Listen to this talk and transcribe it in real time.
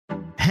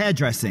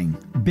hairdressing,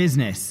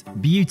 business,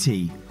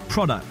 beauty,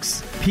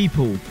 products,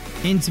 people,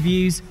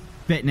 interviews,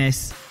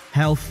 fitness,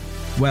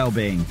 health,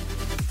 well-being.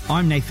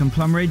 I'm Nathan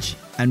Plumridge,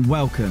 and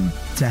welcome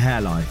to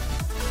Hair Life.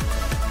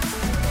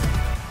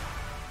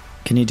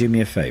 Can you do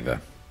me a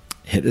favour?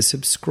 Hit the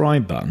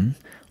subscribe button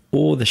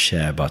or the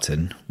share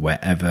button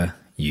wherever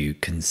you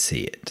can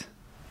see it.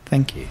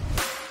 Thank you.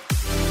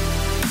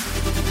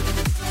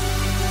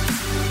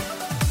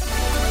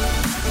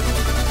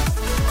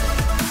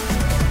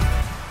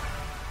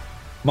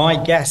 My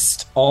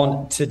guest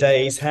on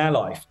today's Hair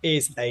Life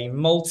is a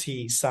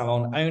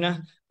multi-salon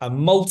owner, a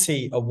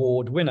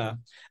multi-award winner,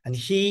 and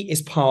he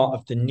is part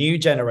of the new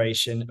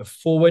generation of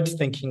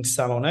forward-thinking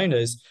salon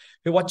owners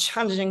who are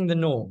challenging the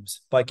norms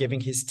by giving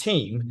his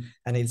team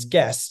and his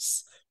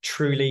guests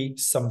truly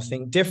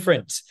something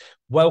different.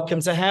 Welcome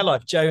to Hair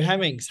Life, Joe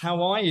Hemmings.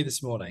 How are you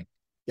this morning?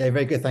 Yeah,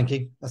 very good, thank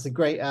you. That's a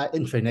great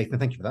intro, Nathan.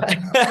 Thank you for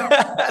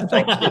that.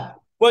 Thank you.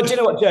 Well, do you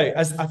know what, Joe?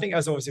 As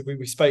obviously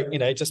we spoke,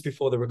 just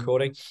before the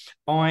recording.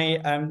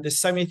 There's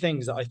so many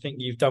things that I think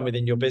you've done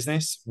within your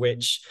business,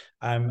 which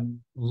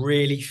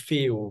really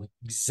feel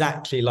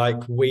exactly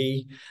like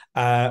we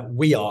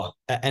are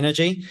at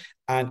Energy,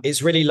 and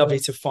it's really lovely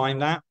to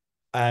find that.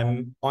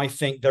 I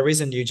think there is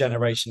a new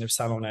generation of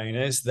salon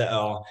owners that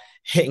are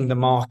hitting the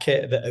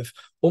market that have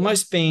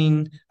almost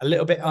been a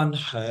little bit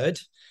unheard,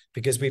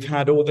 because we've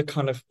had all the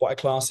kind of what I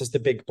class as the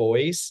big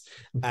boys.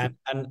 And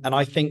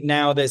I think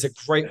now there's a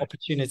great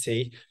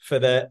opportunity for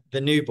the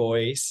new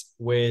boys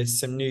with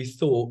some new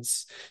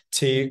thoughts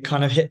to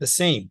kind of hit the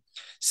scene.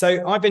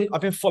 So I've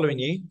been following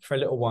you for a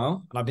little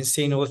while, and I've been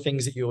seeing all the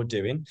things that you're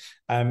doing.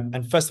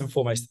 And first and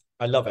foremost,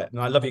 I love it. And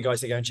I love you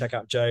guys to go and check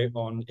out Joe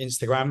on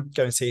Instagram.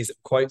 Go and see his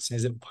quotes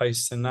and his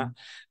posts and that.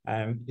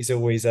 He's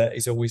always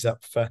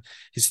up for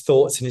his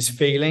thoughts and his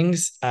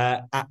feelings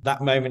at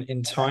that moment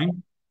in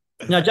time.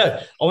 Now, Joe,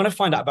 I want to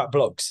find out about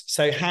blogs.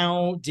 So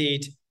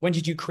when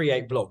did you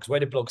create blogs? Where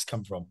did blogs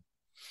come from?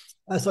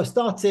 So I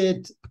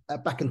started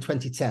back in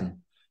 2010,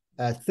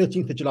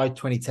 13th of July,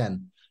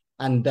 2010.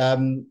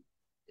 And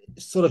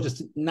sort of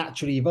just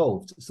naturally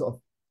evolved, sort of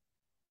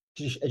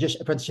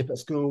just apprenticeship at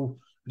school,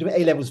 doing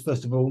A-levels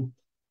first of all,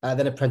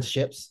 then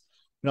apprenticeships.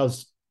 And I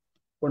was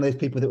one of those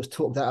people that was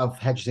talked out of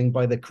hairdressing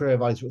by the career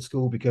advisor at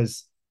school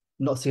because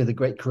not seeing as a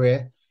great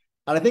career.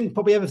 And I think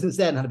probably ever since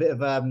then had a bit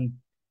of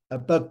a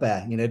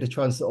bugbear, to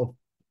try and sort of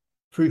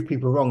prove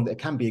people wrong that it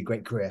can be a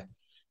great career.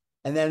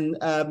 And then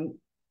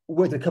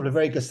worked in a couple of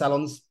very good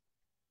salons,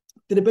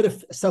 did a bit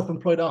of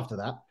self-employed after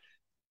that.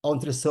 I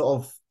wanted to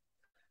sort of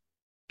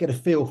get a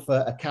feel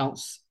for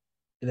accounts,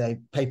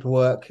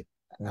 paperwork,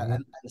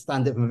 and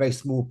understand it from a very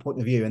small point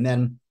of view, and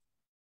then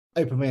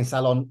opened my own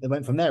salon and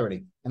went from there,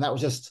 really. And that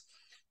was just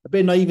a bit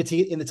of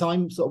naivety in the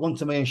time, sort of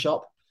wanted my own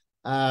shop,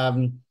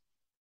 and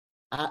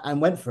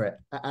went for it,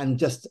 and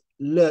just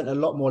learned a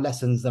lot more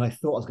lessons than I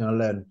thought I was going to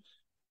learn,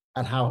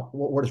 and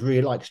what it's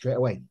really like straight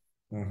away.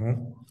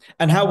 Mm-hmm.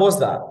 And how was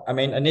that? I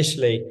mean,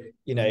 initially,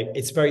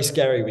 it's very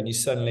scary when you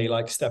suddenly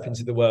step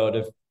into the world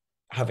of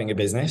having a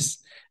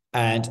business,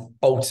 and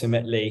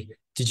ultimately,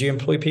 did you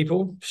employ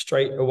people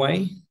straight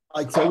away?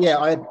 I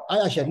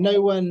actually had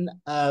no one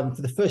for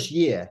the first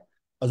year.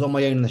 I was on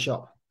my own in the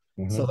shop.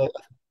 Mm-hmm. So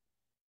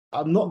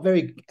I'm not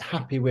very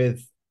happy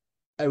with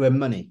owing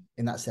money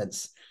in that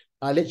sense.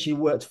 I literally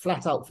worked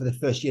flat out for the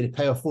first year to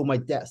pay off all my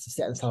debts to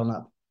set the salon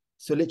up.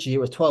 So literally it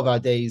was 12-hour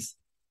days,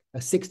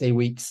 6-day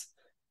weeks,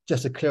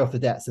 just to clear off the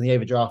debts and the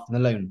overdraft and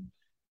the loan.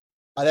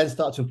 I then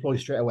started to employ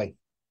straight away,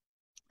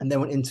 and then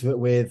went into it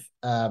with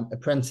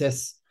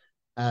apprentice,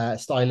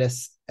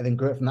 stylist, and then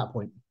grew it from that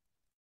point.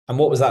 And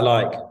what was that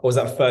like? What was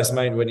that first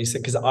moment when you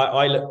said, because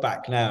I look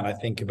back now and I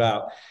think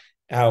about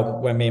how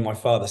when me and my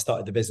father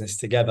started the business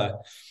together,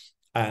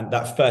 and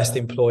that first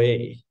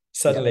employee,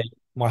 suddenly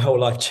my whole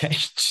life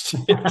changed.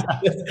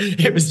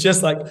 It was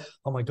just like,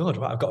 oh my God,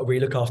 right, I've got to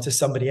relook after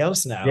somebody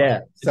else now.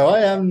 Yeah.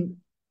 So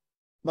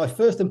my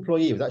first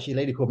employee was actually a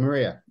lady called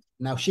Maria.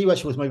 Now she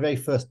actually was my very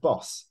first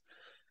boss,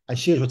 and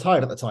she was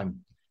retired at the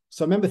time.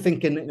 So I remember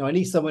thinking, I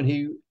need someone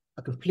who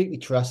I completely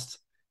trust.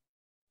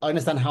 I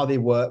understand how they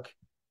work,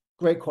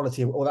 great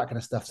quality, all that kind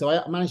of stuff. So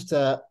I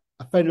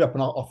phoned her up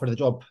and I offered her the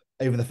job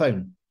over the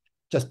phone,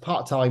 just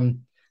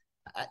part-time.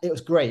 It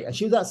was great. And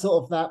she was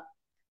that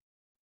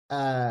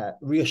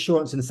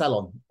reassurance in the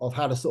salon of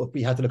how to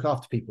look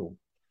after people.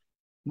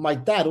 My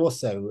dad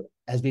also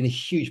has been a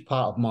huge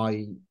part of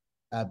my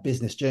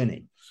business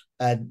journey.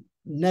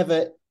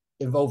 Never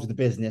involved with the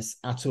business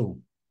at all,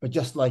 but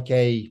just on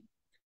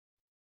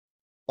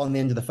the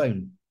end of the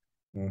phone.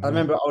 Mm-hmm. I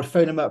remember I would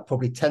phone him up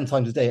probably 10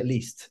 times a day at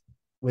least,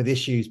 with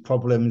issues,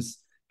 problems,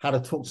 how to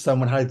talk to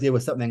someone, how to deal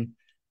with something.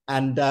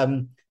 And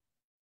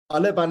I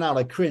look back now and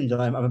I cringe,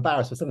 and I'm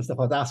embarrassed for some of the stuff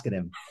I was asking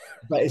him.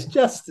 But it's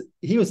just,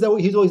 he was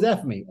always there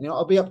for me. And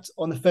I'll be up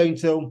on the phone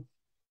till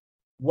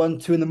 1,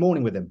 2 in the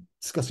morning with him,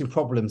 discussing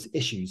problems,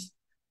 issues.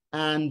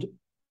 And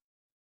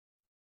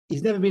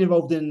he's never been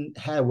involved in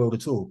hair world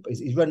at all. But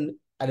he's run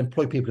and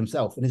employed people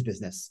himself in his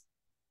business.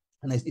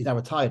 And he's now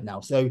retired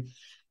now. So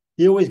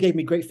he always gave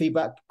me great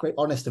feedback, great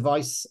honest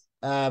advice.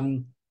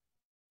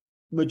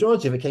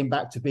 majority of it came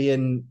back to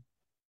being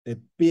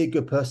be a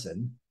good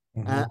person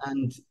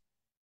and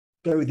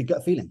go with your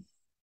gut feeling.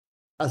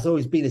 That's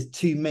always been his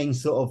two main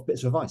sort of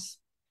bits of advice.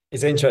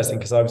 It's interesting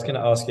because I was going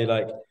to ask you,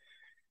 like,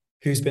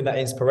 who's been that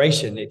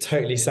inspiration? It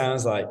totally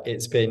sounds like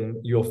it's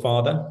been your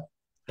father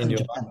in your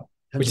 100%, life,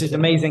 100%. which is an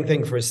amazing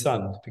thing for his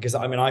son, because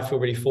I mean, I feel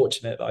really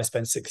fortunate that I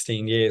spent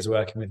 16 years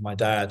working with my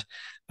dad.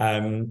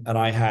 And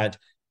I had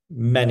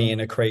many in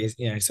a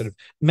crazy, sort of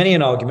many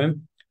an argument,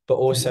 but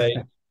also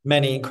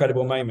many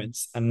incredible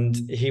moments. And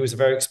he was a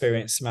very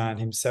experienced man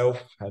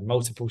himself, had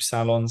multiple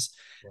salons.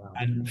 Wow.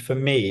 And for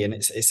me, and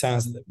it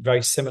sounds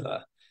very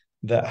similar,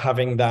 that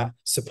having that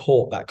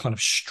support, that kind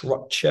of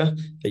structure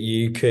that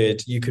you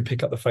could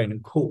pick up the phone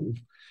and call,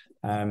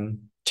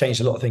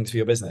 changed a lot of things for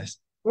your business.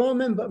 Well, I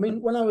remember,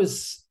 when I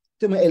was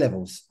doing my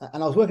A-levels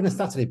and I was working as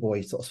Saturday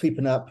boy, sort of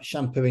sweeping up,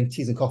 shampooing,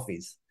 teas and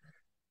coffees.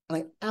 And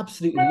I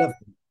absolutely loved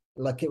it.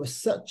 Like, it was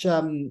such,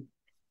 I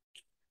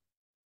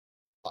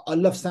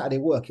love Saturday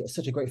work. It was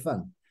such a great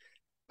fun.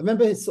 I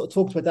remember sort of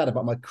talking to my dad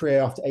about my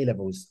career after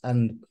A-levels.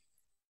 And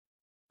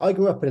I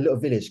grew up in a little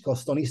village called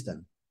Stone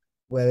Easton,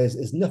 where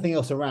there's nothing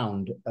else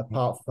around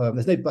apart from,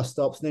 there's no bus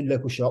stops, no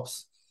local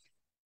shops,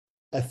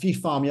 a few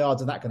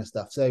farmyards and that kind of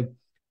stuff. So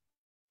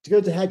to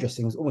go to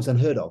hairdressing was almost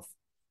unheard of.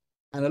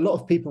 And a lot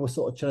of people were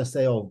sort of trying to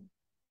say, oh,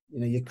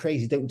 you're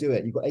crazy, don't do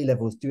it. You've got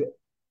A-levels, do it.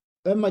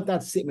 Then my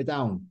dad sit me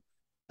down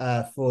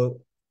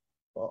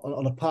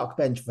on a park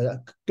bench for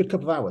a good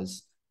couple of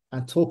hours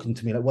and talking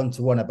to me like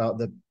one-to-one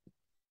about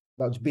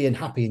being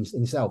happy in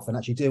yourself and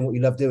actually doing what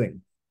you love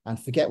doing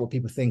and forget what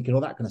people think and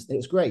all that kind of stuff. It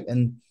was great.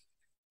 And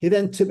he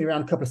then took me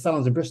around a couple of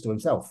salons in Bristol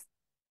himself.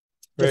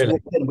 Just Really?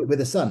 walked in with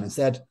his son and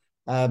said,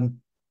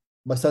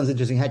 my son's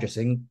interested in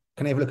hairdressing.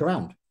 Can I have a look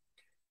around?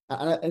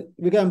 And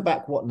we're going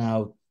back, what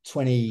now,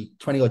 20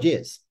 odd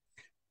years.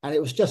 And it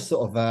was just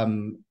sort of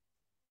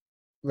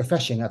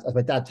refreshing as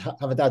my dad,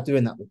 have a dad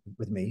doing that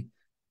with me.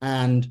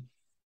 And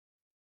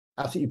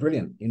absolutely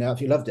brilliant,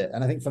 absolutely loved it.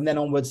 And I think from then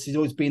onwards, he's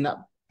always been that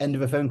end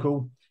of a phone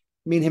call.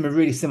 Me and him are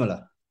really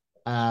similar.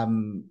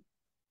 And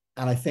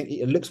I think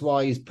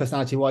looks-wise,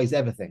 personality-wise,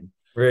 everything.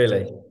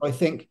 Really? So I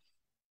think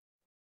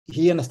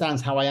he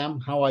understands how I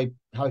am, how I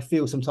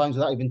feel sometimes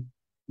without even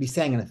me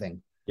saying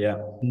anything. Yeah.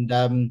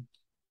 And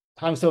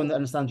having someone that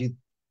understands you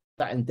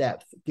that in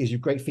depth gives you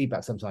great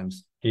feedback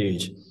sometimes.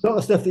 Huge. Not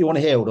the stuff that you want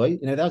to hear, although,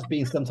 there's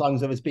been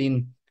sometimes where it's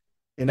been,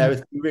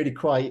 it's really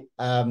quite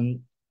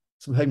some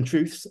home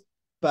truths,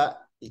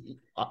 but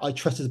I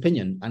trust his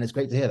opinion and it's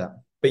great to hear that.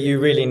 But you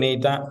really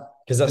need that,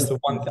 because that's the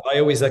one thing I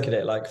always look at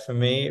it. Like, for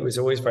me, it was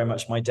always very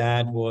much, my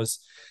dad was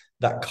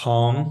that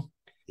calm.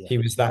 Yeah. He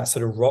was that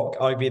sort of rock.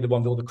 I'd be the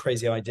one with all the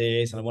crazy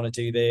ideas and I want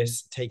to do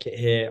this, take it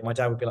here. My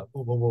dad would be like,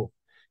 whoa, whoa, whoa,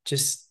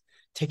 just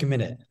take a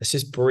minute. Let's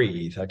just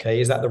breathe.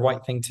 Okay. Is that the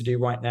right thing to do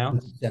right now?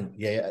 100%.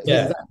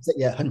 Yeah.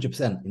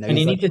 100%. And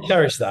you need to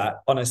cherish that,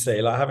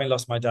 honestly. Like, having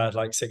lost my dad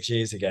like 6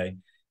 years ago,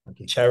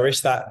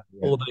 cherish that,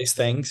 all those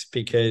things,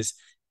 because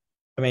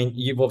I mean,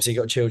 you've obviously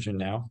got children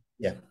now.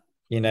 Yeah.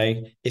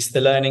 It's the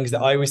learnings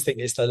that I always think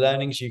it's the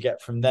learnings you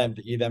get from them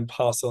that you then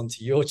pass on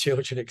to your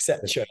children,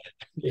 etc.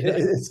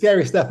 It's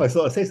scary stuff. I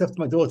sort of say stuff to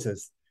my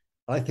daughters.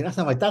 I think that's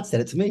how my dad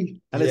said it to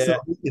me. And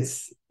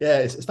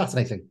it's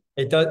fascinating.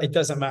 It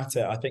doesn't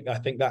matter. I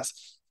think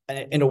that's,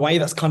 in a way,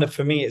 that's kind of,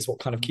 for me, it's what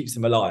kind of keeps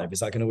them alive,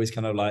 is I can always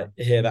kind of like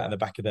hear that in the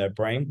back of their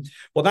brain.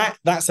 Well,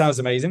 that sounds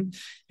amazing.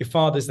 Your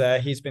father's there.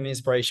 He's been the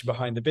inspiration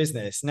behind the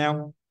business.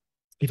 Now,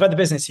 you've had the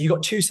business, so you've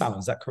got 2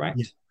 salons, is that correct?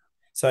 Yeah.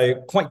 So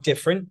quite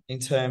different in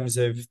terms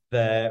of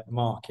their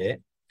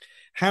market.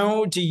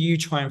 How do you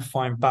try and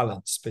find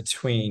balance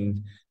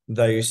between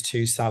those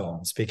 2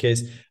 salons?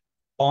 Because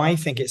I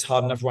think it's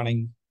hard enough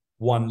running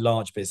one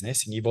large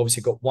business, and you've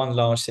obviously got one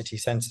large city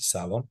centre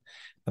salon,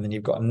 and then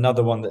you've got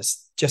another one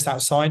that's just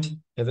outside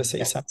of the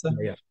city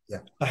centre. Yeah.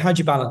 How do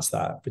you balance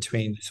that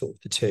between sort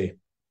of the 2?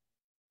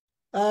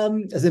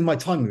 As in my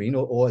time,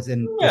 or as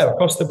in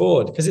across the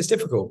board, because it's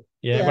difficult.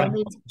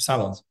 Running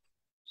salons.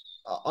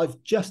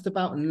 I've just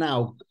about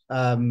now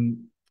got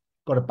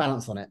a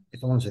balance on it,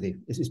 if I'm honest with you.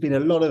 It's been a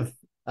lot of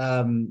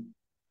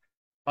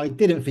I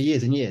didn't for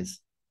years and years.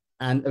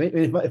 And I mean,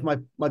 if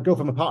my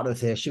girlfriend, my partner was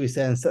here, she was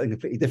saying something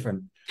completely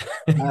different.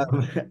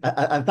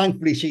 And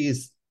thankfully,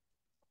 she's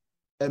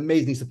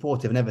amazingly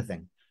supportive and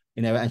everything,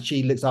 and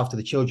she looks after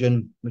the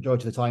children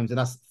majority of the times, and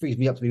that frees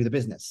me up to be with the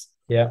business.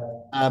 Yeah.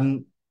 My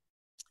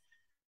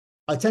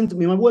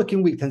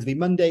working week tends to be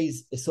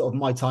Mondays is sort of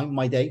my time,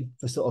 my day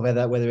for sort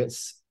of whether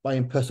it's my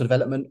own personal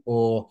development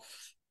or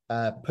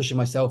pushing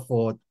myself.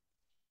 Or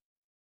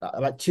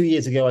about 2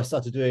 years ago, I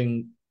started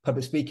doing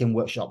public speaking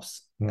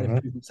workshops and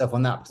improved myself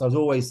on that,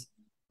 because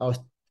I was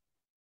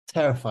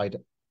terrified.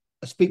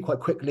 I speak quite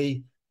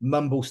quickly,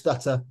 mumble,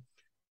 stutter,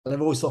 and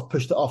I've always sort of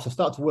pushed it off. So I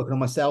started working on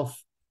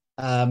myself.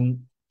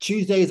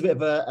 Tuesday is a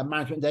bit of a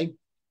management day,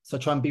 so I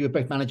try and be with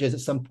both managers at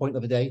some point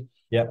of the day.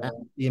 Yeah.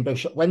 And be in both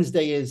shops.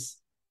 Wednesday is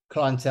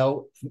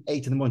clientele from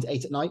 8 in the morning to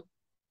 8 at night.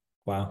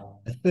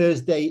 Wow.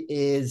 Thursday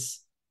is,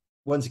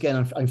 once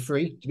again, I'm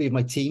free to be with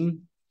my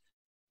team.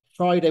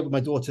 Friday with my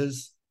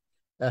daughters.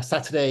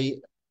 Saturday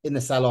in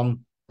the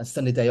salon. a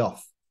Sunday day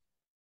off.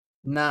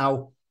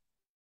 Now,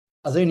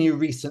 as only a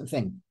recent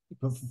thing,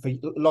 for a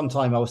long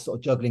time, I was sort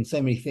of juggling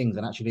so many things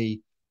and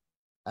actually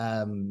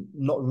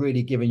not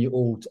really giving you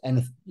all to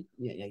anything.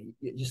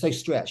 You're so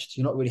stretched,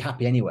 you're not really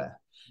happy anywhere.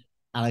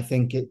 And I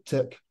think it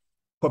took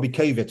probably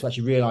COVID to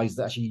actually realize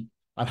that actually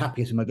I'm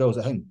happiest with my girls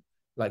at home,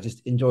 like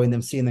just enjoying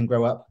them, seeing them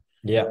grow up.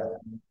 Yeah.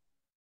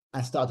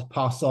 And start to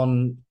pass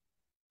on,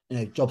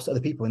 jobs to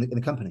other people in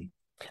the company.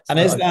 And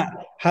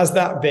has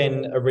that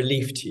been a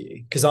relief to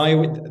you? Because I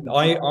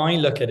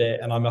look at it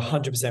and I'm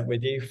 100%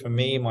 with you. For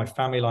me, my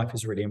family life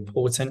is really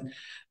important.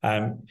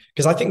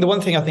 Because I think the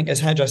one thing I think as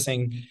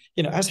hairdressing,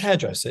 as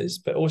hairdressers,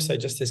 but also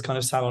just as kind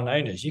of salon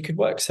owners, you could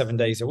work 7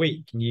 days a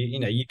week and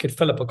you could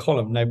fill up a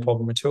column, no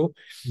problem at all.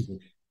 Mm-hmm.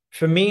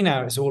 For me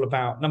now, it's all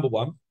about, number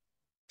one,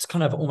 it's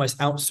kind of almost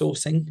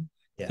outsourcing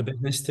the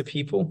business to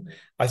people.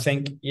 I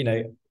think,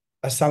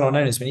 as salon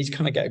owners, we need to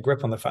kind of get a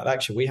grip on the fact that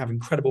actually we have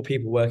incredible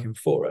people working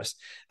for us.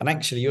 And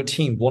actually your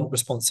team want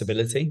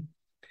responsibility.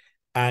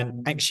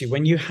 And actually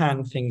when you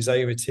hand things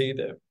over to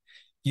them,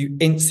 you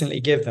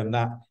instantly give them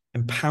that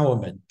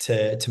empowerment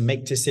to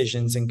make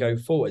decisions and go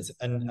forwards.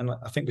 And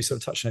I think we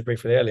sort of touched on it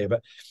briefly earlier,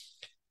 but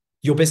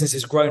your business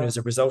has grown as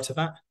a result of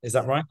that. Is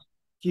that right?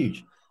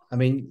 Huge. I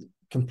mean,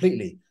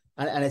 completely.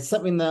 And it's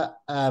something that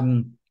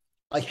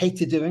I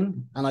hated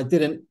doing. And I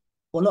didn't,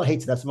 well, not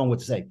hated, that's the wrong word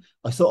to say.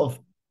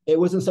 It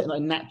wasn't something I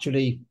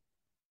naturally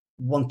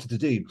wanted to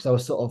do because I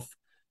was sort of,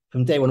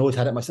 from day one, always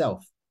had it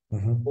myself.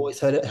 Mm-hmm. Always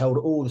held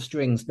all the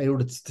strings, made all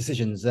the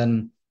decisions.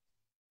 And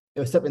it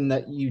was something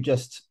that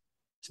it's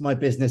my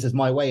business, is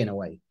my way in a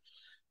way.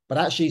 But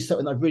actually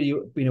something I've really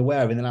been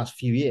aware of in the last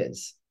few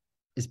years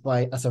is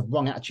that's a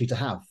wrong attitude to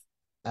have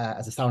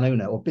as a salon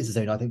owner or business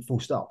owner, I think,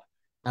 full stop.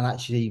 And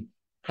actually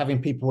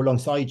having people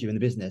alongside you in the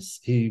business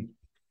who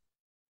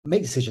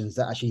make decisions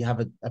that actually have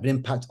an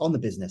impact on the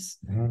business.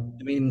 Mm-hmm.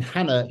 I mean,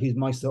 Hannah, who's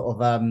my sort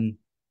of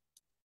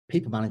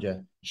people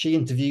manager, she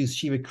interviews,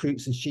 she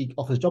recruits, and she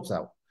offers jobs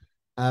out.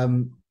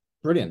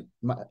 Brilliant.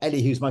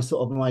 Ellie, who's my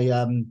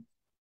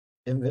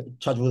in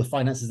charge of all the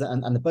finances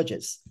and the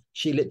budgets,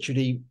 she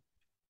literally,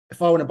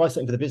 if I want to buy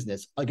something for the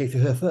business, I go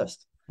through her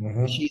first.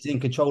 Mm-hmm. She's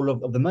in control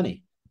of the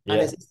money. Yeah.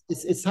 And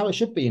it's how it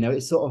should be,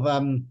 It's sort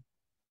of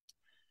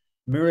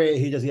Maria,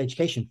 who does the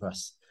education for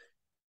us.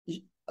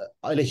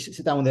 I literally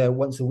sit down with her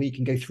once a week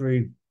and go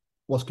through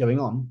what's going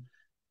on.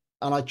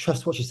 And I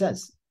trust what she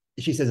says.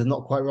 If she says it's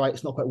not quite right,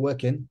 it's not quite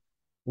working,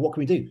 what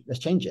can we do?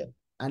 Let's change it.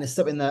 And it's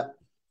something that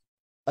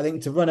I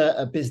think to run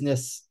a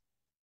business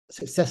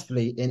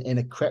successfully in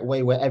a correct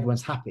way where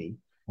everyone's happy,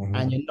 mm-hmm.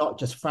 and you're not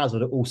just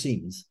frazzled at all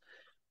seams,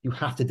 you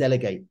have to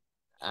delegate.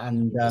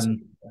 And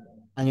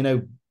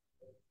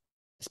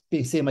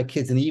seeing my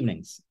kids in the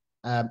evenings.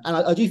 And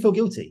I do feel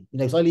guilty,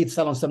 because I leave the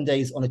salon some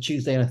days on a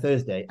Tuesday and a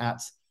Thursday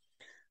at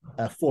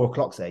 4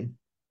 o'clock, say.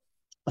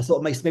 I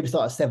sort of maybe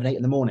start at 7, 8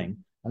 in the morning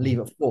and leave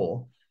at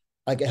 4.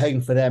 I get home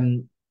for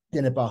them,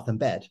 dinner, bath, and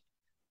bed.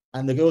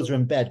 And the girls are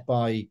in bed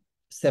by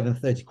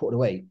 7:30,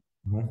 7:45,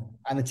 mm-hmm.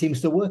 and the team's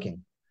still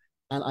working.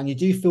 And you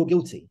do feel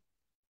guilty.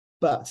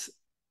 But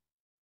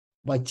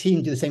my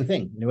team do the same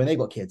thing. When they've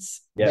got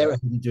kids, they're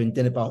doing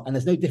dinner, bath, and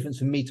there's no difference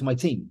from me to my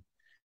team.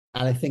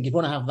 And I think if you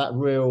want to have that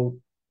real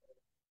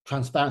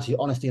transparency,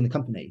 honesty in the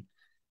company,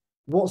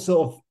 what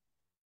sort of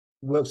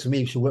works for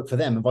me should work for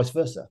them and vice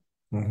versa.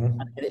 Mm-hmm.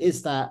 And it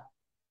is that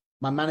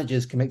my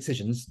managers can make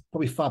decisions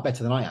probably far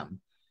better than I am.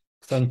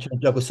 So I'm trying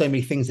to juggle so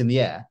many things in the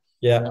air.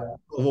 Yeah.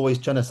 I'm always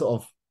trying to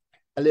sort of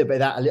a little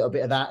bit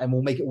of that, and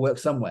we'll make it work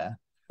somewhere.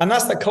 And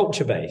that's the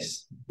culture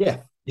base.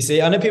 Yeah. You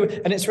see, I know people,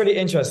 and it's really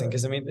interesting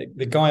because I mean,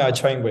 the guy I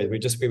trained with,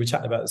 we were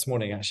chatting about this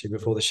morning actually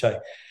before the show.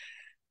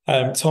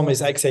 Tom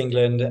is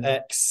ex-England,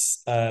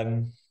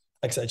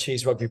 Exeter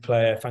Chiefs rugby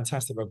player,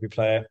 fantastic rugby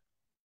player.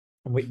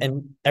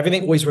 And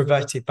everything always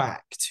reverted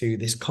back to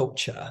this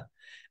culture.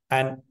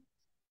 And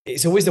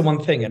it's always the one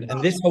thing.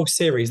 And this whole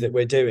series that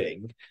we're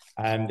doing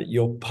and that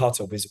you're part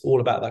of is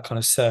all about that kind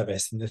of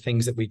service and the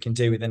things that we can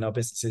do within our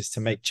businesses to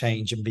make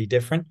change and be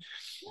different.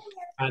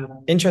 And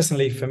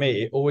interestingly for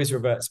me, it always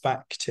reverts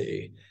back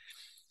to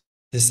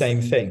the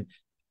same thing.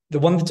 The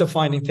one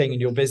defining thing in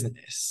your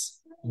business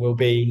will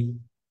be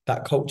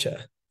that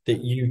culture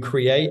that you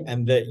create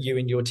and that you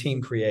and your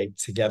team create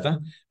together,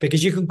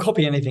 because you can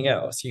copy anything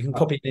else. You can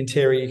copy an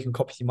interior, you can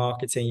copy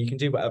marketing, you can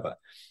do whatever,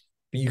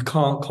 but you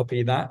can't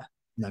copy that.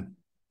 No.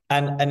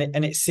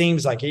 And it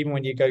seems like even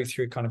when you go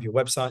through kind of your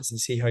websites and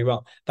see how you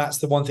are, that's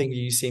the one thing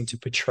you seem to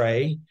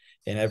portray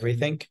in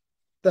everything.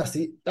 That's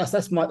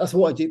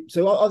what I do.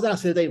 So I was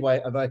asked the other day by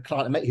a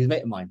client, who's a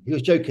mate of mine. He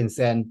was joking,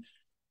 saying,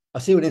 I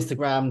see you on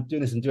Instagram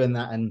doing this and doing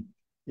that, and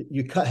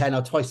you cut hair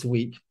now twice a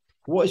week.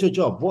 What is your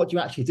job? What do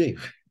you actually do?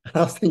 And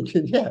I was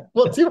thinking,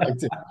 what do I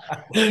do?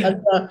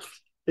 And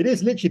it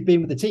is literally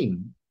being with the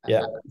team,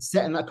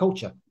 setting that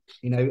culture,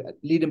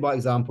 leading by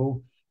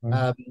example,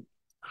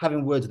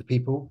 having words with the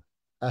people,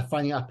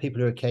 finding out if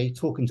people are okay,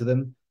 talking to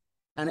them.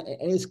 And it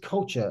is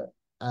culture.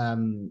 I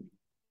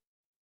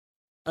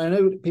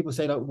know people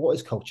say, like, what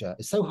is culture?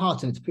 It's so hard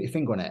to put your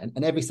finger on it.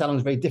 And every salon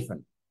is very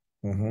different.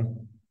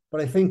 Mm-hmm.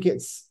 But I think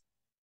it's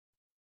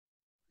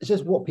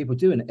just what people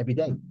do in it every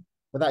day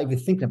without even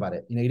thinking about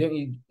it. You don't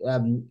need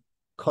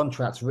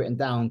contracts written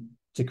down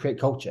to create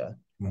culture.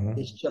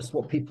 It's just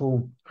what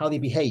people, how they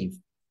behave,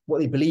 what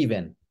they believe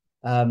in.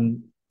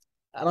 And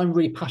I'm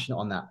really passionate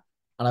on that.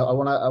 And I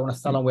want a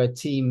salon where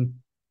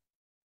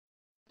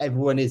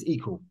everyone is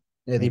equal.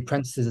 The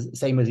apprentices is the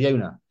same as the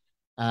owner.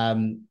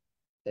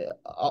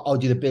 I'll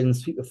do the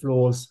bins, sweep the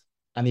floors,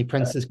 and the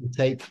apprentices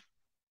can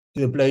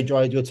do a blow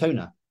dry, do a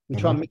toner. We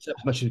try and mix it up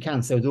as much as we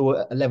can, so it's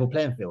all a level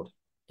playing field.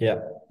 Yeah.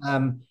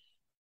 And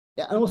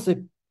also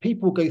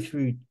people go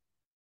through.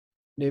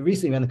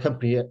 Recently in the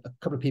company, a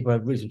couple of people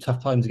have really some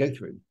tough times to go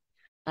through,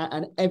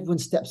 and everyone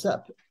steps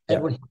up.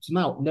 Everyone helps them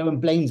out. No one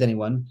blames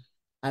anyone.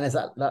 And there's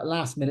that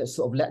last minute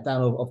sort of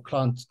letdown of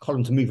client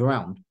column to move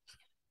around.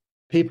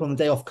 People on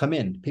the day off come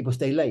in. People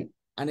stay late,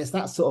 and it's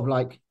that sort of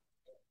like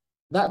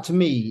that to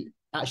me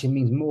actually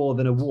means more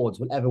than awards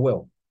will ever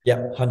will.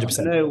 Yeah,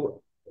 100%.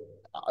 No,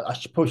 I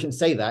probably shouldn't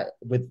say that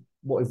with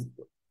what we've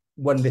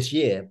won this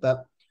year,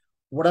 but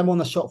when I'm on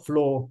the shop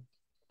floor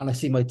and I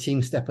see my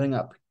team stepping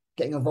up,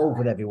 getting involved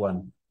with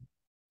everyone,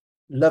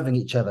 loving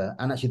each other,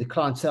 and actually the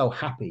clientele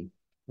happy,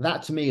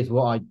 that to me is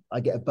what I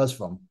get a buzz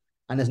from.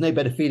 And there's no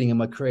better feeling in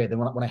my career than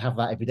when I have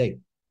that every day.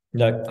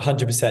 No,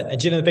 100%. And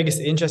do you know the biggest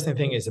interesting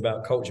thing is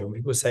about culture, when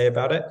people say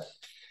about it,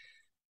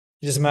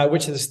 it doesn't matter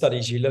which of the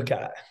studies you look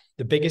at,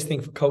 the biggest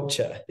thing for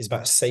culture is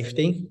about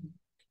safety.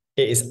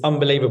 It is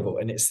unbelievable.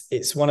 And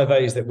it's one of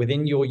those that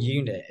within your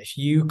unit, if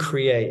you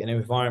create an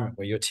environment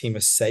where your team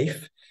is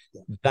safe,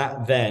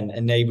 that then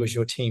enables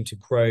your team to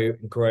grow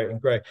and grow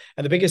and grow.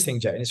 And the biggest thing,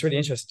 Joe, and it's really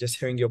interesting just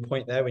hearing your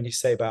point there when you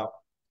say about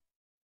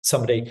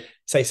somebody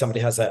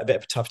has a bit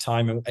of a tough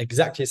time, and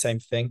exactly the same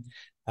thing.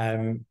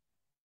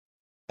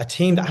 A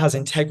team that has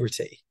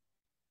integrity,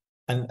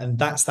 and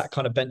that's that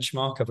kind of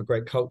benchmark of a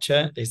great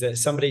culture, is that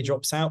somebody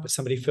drops out, but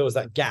somebody fills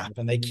that gap,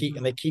 and they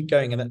keep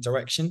going in that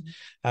direction.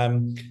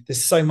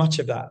 There's so much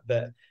of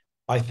that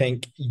I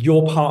think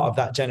you're part of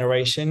that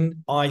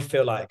generation. I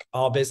feel like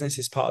our business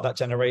is part of that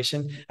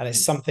generation, and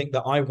it's something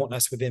that I want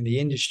us within the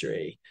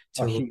industry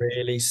to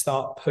really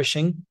start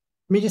pushing.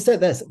 I mean, you said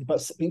this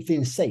about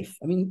feeling safe.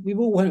 I mean, we've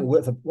all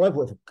worked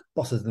for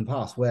bosses in the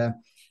past where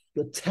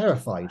you're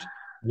terrified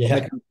of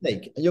making a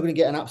mistake, and you're going to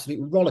get an absolute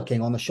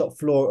rollicking on the shop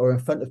floor or in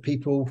front of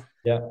people.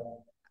 Yeah.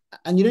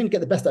 And you don't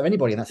get the best out of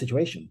anybody in that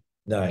situation.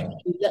 No.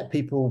 You get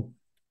people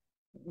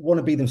want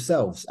to be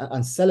themselves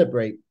and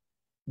celebrate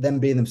them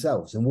being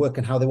themselves and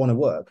working how they want to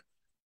work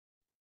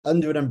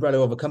under an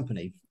umbrella of a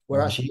company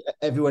where actually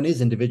everyone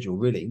is individual,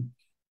 really,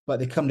 but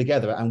they come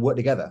together and work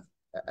together.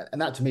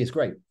 And that to me is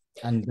great.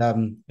 And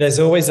there's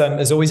always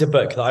a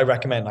book that I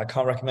recommend. I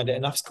can't recommend it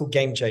enough. It's called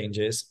Game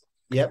Changers.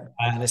 Yep.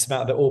 And it's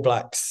about the All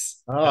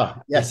Blacks.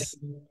 Yes.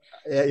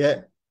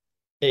 Yeah.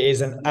 It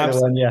is an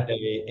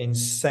absolutely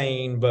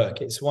insane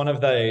book. It's one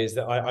of those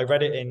that I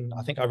read it in,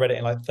 I think I read it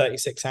in like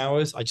 36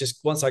 hours.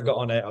 Once I got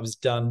on it, I was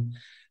done.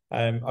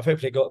 I've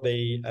hopefully got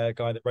the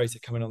guy that wrote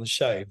it coming on the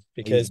show,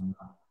 because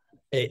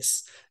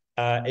it's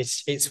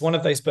one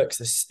of those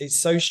books it's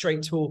so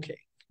straight talking.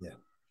 Yeah.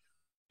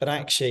 But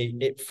actually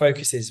it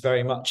focuses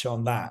very much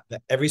on that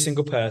every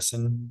single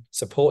person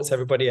supports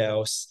everybody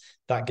else.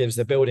 That gives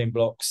the building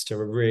blocks to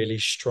a really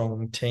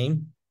strong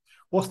team.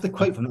 What's the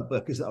quote from that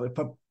book? Is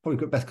that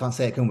probably best can't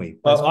say it, can we?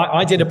 Well,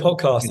 I did a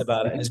podcast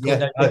about it, and it's called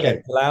No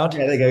Dickheads Allowed.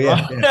 Yeah, there you go.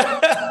 Yeah.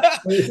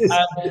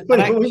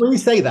 When you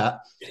say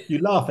that, you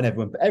laugh at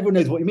everyone, but everyone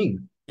knows what you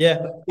mean.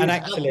 Yeah, and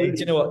actually, do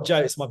you know what, Joe?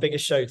 It's my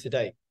biggest show to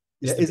date.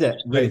 Yeah, is it?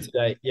 Really?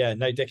 Today? Yeah,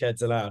 No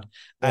Dickheads Allowed.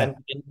 Yeah.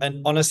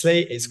 And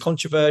honestly, it's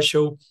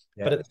controversial,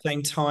 but at the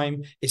same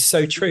time, it's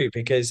so true,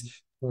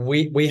 because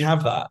we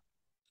have that.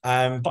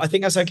 But I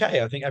think that's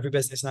okay. I think every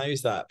business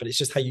knows that, but it's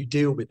just how you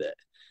deal with it.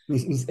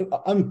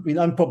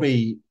 I'm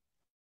probably,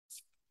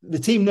 the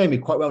team know me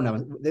quite well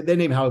now. They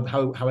know me how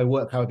I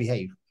work, how I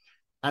behave.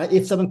 And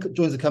if someone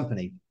joins the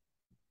company,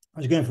 I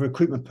was going for a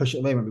recruitment push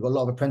at the moment. We've got a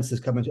lot of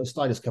apprentices coming to us,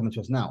 stylists coming to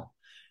us now.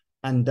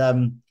 And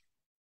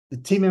the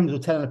team members will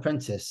tell an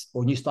apprentice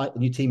or a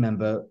new team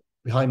member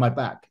behind my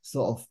back,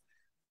 sort of,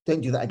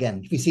 don't do that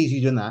again. If he sees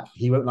you doing that,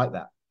 he won't like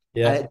that.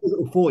 Yeah. And it does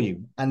it for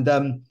you.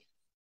 And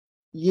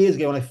years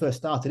ago when I first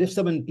started, if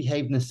someone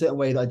behaved in a certain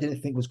way that I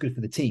didn't think was good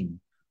for the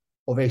team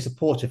or very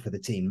supportive for the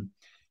team,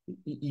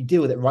 you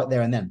deal with it right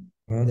there and then.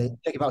 They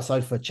take him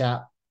outside for a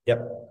chat,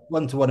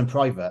 one-to-one in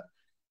private.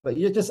 But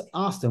you just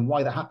ask them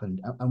why that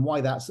happened and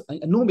why that's.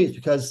 And normally it's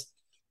because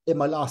in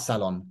my last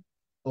salon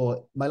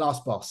or my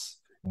last boss,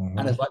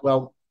 and it's like,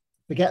 well,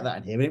 forget that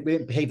in here. We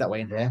didn't behave that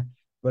way in here.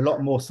 We're a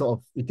lot more sort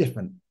of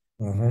different.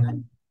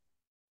 And,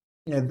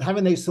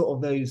 having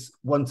those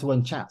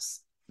one-to-one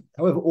chats,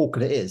 however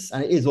awkward it is,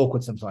 and it is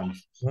awkward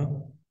sometimes,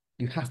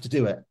 you have to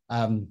do it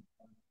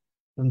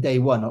from day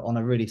one on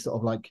a really sort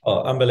of like.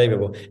 Oh,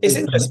 unbelievable. It's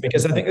interesting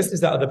because I think this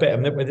is that other bit. I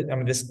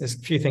mean, there's a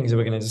few things that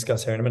we're going to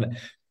discuss here in a minute.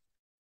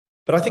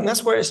 But I think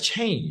that's where it's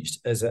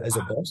changed as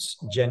a boss,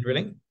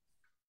 generally,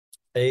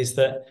 is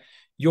that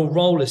your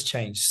role has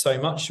changed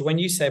so much. When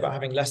you say about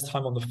having less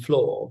time on the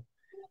floor,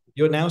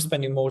 you're now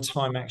spending more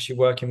time actually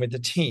working with the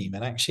team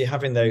and actually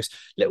having those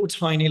little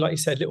tiny, like you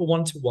said, little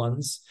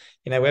one-to-ones,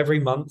 every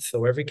month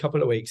or every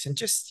couple of weeks, and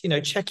just,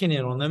 checking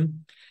in on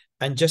them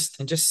and just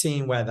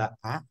seeing where they're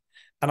at.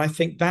 And I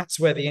think that's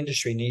where the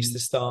industry needs to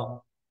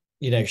start,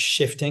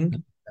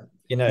 shifting.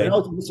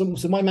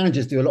 So my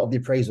managers do a lot of the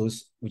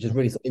appraisals, which is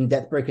really in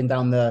depth, breaking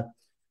down the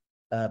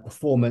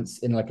performance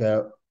in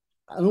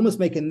and almost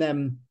making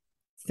them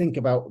think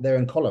about their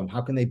own column. How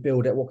can they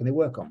build it? What can they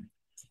work on?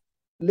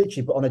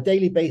 Literally, but on a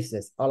daily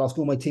basis, I'll ask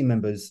all my team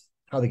members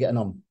how they're getting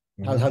on.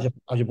 Mm-hmm.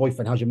 How's your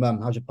boyfriend? How's your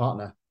mum? How's your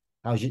partner?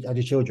 How's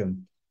your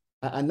children?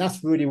 And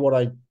that's really what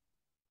I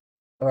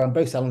around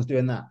both salons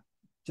doing that.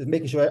 Just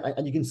making sure,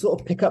 and you can sort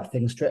of pick up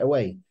things straight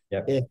away.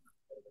 Yep. If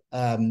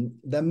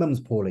their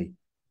mum's poorly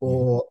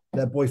or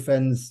their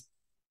boyfriend's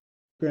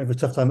going through a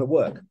tough time at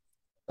work,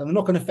 and the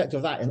knock-on effect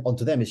of that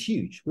onto them is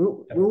huge. We're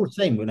all the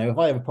same. If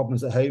I have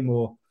problems at home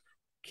or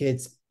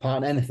kids,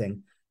 partner,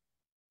 anything,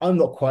 I'm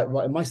not quite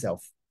right in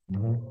myself.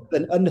 Mm-hmm.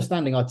 Then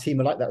understanding our team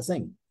are like that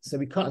thing. So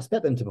we can't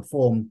expect them to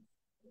perform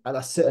at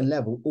a certain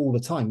level all the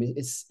time.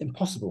 It's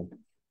impossible.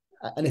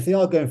 And if they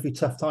are going through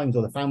tough times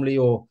or the family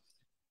or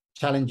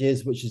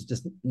challenges, which is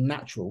just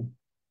natural,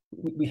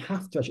 we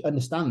have to actually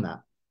understand that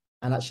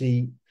and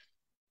actually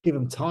give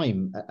them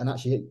time and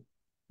actually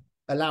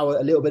allow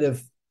a little bit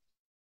of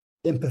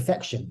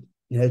imperfection,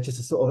 just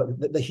a sort of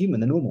the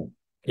human, the normal.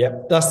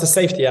 Yeah, that's the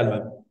safety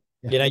element.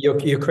 Yeah.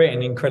 You're creating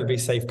an incredibly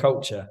safe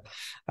culture,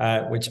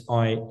 which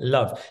I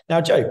love. Now,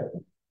 Joe,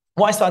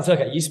 what I started to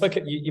look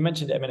at, you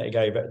mentioned it a minute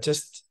ago, but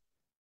just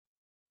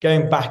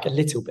going back a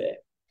little bit,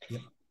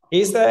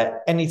 is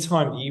there any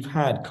time that you've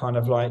had kind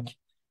of like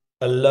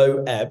a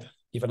low ebb?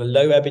 You've had a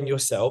low ebb in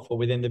yourself or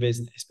within the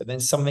business, but then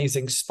something's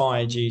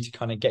inspired you to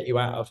kind of get you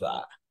out of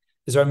that.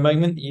 Is there a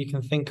moment that you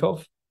can think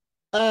of?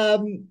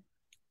 I've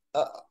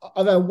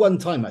had one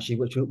time actually,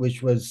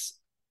 which was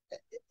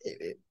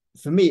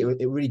for me,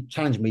 it really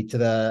challenged me to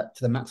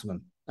the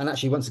maximum. And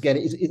actually, once again,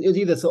 it was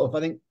either sort of, I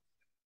think,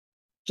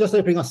 just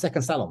opening our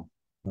second salon.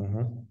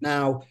 Mm-hmm.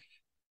 Now,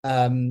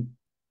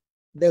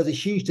 there was a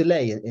huge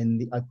delay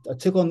I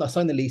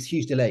signed the lease,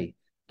 huge delay,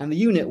 and the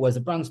unit was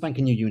a brand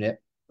spanking new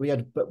unit. We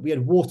had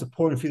water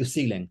pouring through the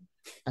ceiling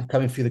and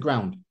coming through the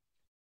ground.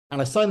 And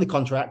I signed the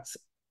contract,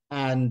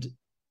 and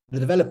the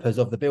developers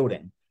of the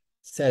building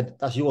said,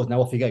 "That's yours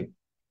now. Off you go,"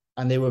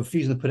 and they were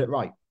refusing to put it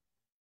right.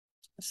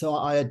 So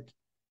I had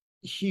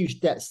huge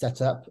debt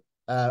set up,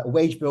 a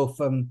wage bill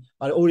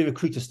I'd already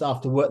recruited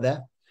staff to work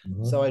there.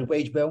 Mm-hmm. So I had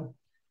wage bill.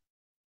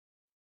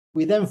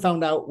 We then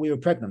found out we were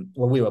pregnant.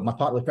 Well, my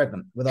partner was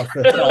pregnant with our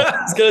first child.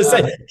 I was going to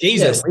say,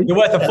 Jesus, you're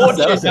worth a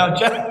fortune now,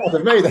 Joe.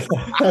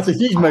 That's a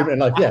huge moment in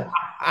life, yeah.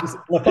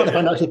 My partner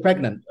found out she was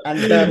pregnant.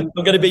 And I'm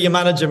going to be your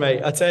manager,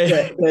 mate, I tell you.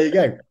 Yeah, there you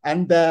go.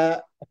 And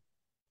that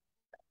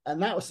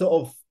was sort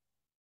of,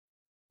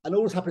 and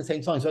all this happened at the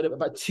same time. So I had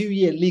about a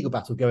 2-year legal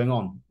battle going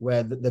on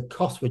where the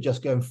costs were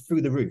just going through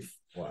the roof.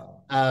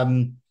 Wow.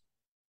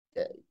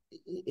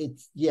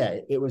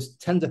 It was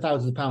tens of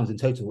thousands of pounds in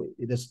total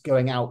just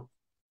going out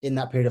in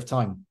that period of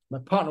time. My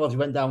partner obviously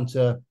went down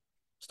to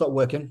stop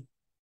working.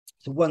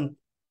 So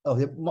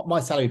my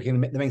salary became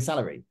the main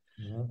salary.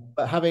 Mm-hmm.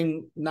 But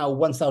having now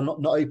one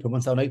salon not open,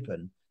 one salon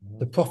open, mm-hmm.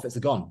 the profits are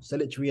gone. So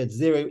literally we had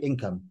zero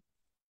income.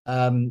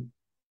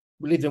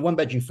 We lived in a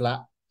 1-bedroom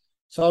flat.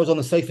 So I was on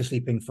the sofa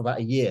sleeping for about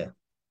a year,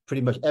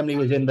 pretty much. Emily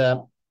was in that's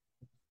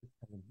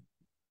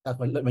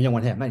my young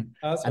one here, man.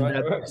 That's and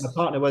right, my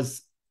partner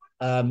was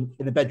in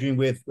the bedroom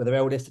with her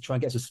eldest to try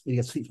and get to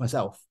sleep for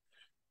myself.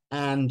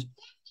 And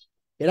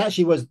it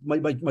actually was my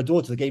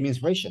daughter that gave me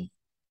inspiration,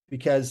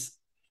 because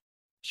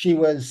she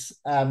was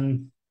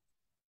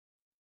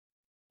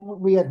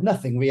we had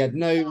nothing. We had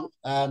no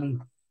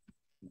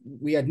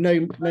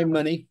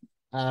money.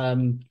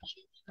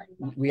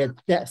 We had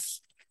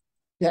debts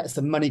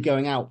and money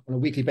going out on a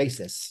weekly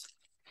basis,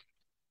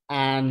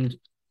 and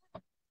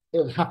it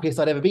was the happiest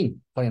I'd ever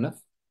been, funny enough.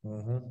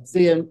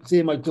 Mm-hmm.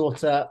 Seeing my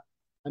daughter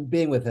and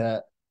being with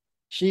her,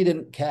 she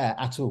didn't care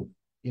at all.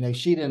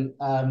 She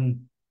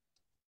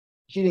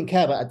didn't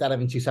care about her dad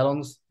having 2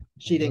 salons.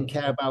 She didn't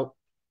care about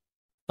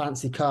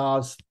fancy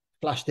cars,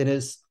 flash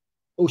dinners.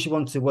 All she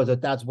wanted was her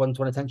dad's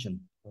one-to-one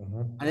attention.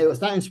 Mm-hmm. And it was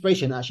that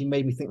inspiration that actually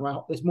made me think,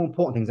 well, there's more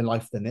important things in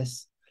life than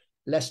this.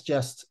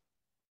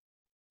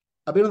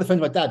 I've been on the phone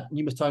with my dad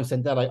numerous times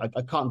saying, "Dad,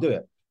 I can't do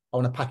it. I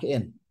want to pack it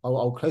in.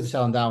 I'll close the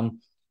salon down,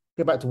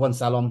 go back to one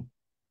salon."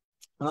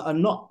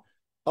 And I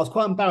was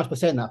quite embarrassed by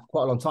saying that for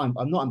quite a long time.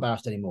 I'm not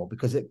embarrassed anymore,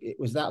 because it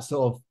was that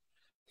sort of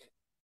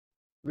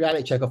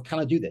reality check of, can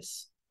I do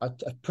this? I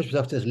pushed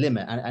myself to this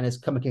limit, and it's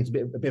come against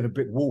a bit of a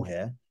brick wall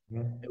here.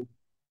 Yeah.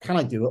 Can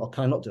I do it or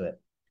can I not do it?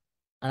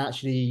 And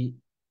actually,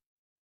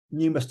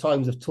 numerous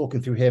times of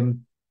talking through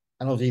him,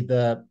 and obviously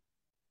the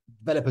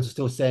developers are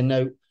still saying,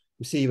 "No,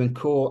 we see you in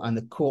court," and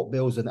the court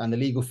bills and the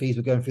legal fees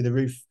were going through the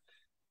roof.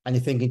 And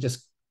you're thinking,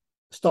 just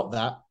stop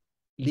that,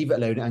 leave it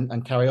alone,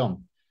 and carry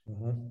on.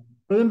 Mm-hmm.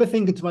 I remember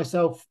thinking to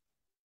myself,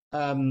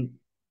 no,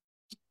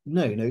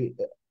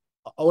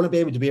 I want to be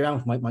able to be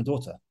around for my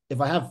daughter. If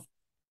I have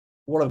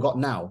what I've got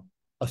now,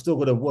 I've still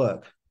got to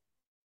work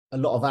a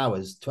lot of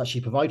hours to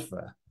actually provide for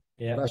her.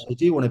 Yeah. But actually, I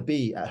do want to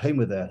be at home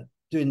with her,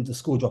 doing the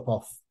school drop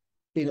off,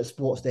 being at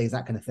sports days,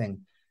 that kind of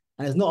thing.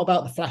 And it's not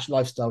about the flash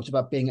lifestyle, it's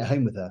about being at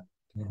home with her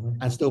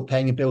and still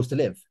paying your bills to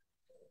live.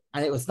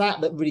 And it was that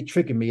really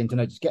triggered me into,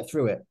 just get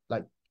through it.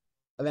 Like,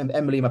 I remember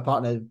Emily, my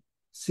partner,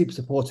 super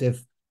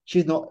supportive.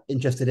 She's not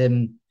interested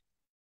in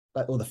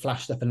like all the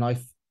flash stuff in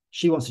life.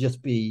 She wants to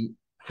just be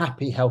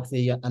happy,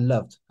 healthy, and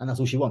loved, and that's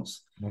all she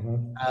wants.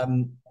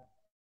 And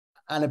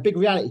a big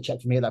reality check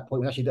for me at that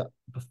point was actually that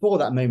before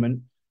that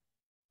moment,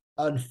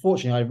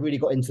 unfortunately, I really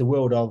got into the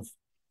world of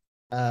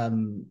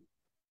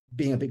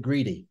being a bit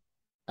greedy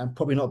and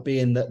probably not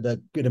being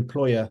the good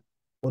employer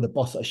or the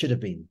boss that I should have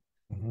been.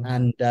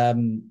 And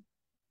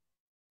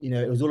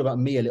it was all about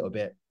me a little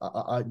bit.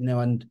 I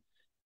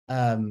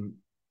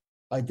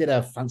did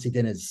have fancy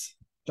dinners,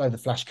 drive the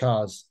flash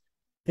cars,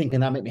 thinking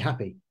that made me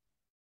happy.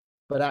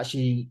 But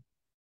actually,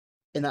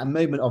 in that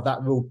moment of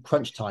that real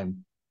crunch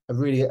time, I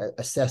really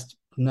assessed,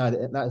 no,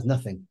 that is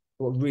nothing.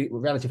 What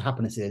reality of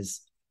happiness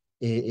is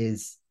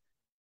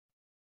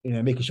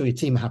making sure your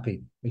team are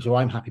happy, making sure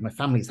I'm happy, my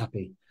family's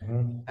happy.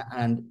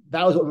 And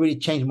that was what really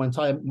changed my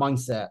entire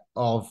mindset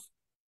of,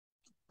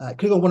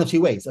 could have gone one or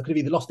two ways. I could have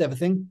either lost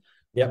everything.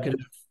 Yeah.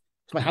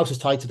 My house is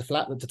tied to the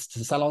flat, to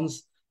the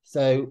salons.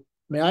 So,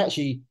 I mean, I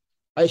actually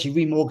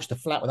remortgaged the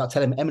flat without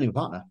telling Emily, my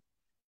partner.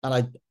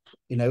 And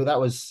that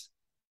was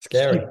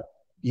scary.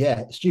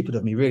 Stupid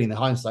of me, really, in the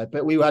hindsight.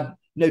 But we had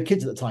no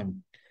kids at the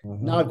time.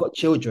 Now I've got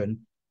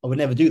children. I would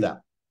never do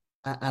that.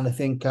 And I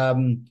think I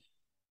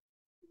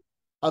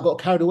got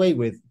carried away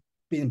with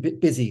being a bit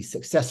busy,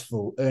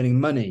 successful,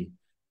 earning money,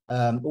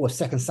 or a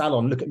second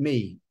salon. Look at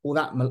me, all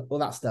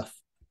that stuff.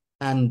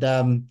 And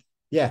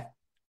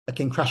I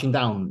came crashing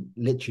down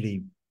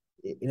literally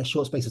in a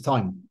short space of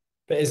time.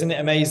 But isn't it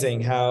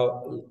amazing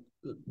how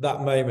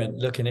that moment,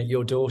 looking at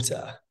your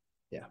daughter,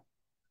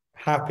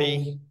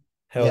 happy,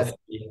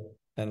 healthy,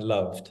 and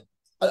loved.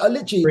 I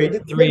literally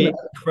three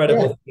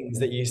incredible things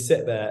that you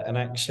sit there and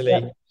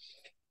actually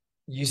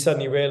you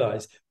suddenly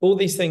realize all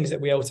these things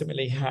that we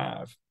ultimately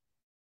have,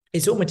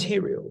 it's all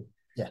material.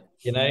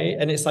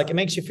 And it's like, it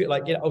makes you feel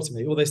like,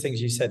 ultimately all those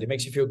things you said, it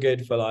makes you feel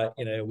good for like,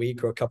 a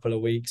week or a couple of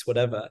weeks,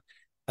 whatever.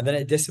 And then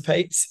it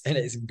dissipates and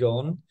it's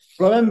gone.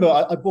 Well, I remember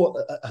I bought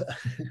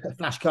a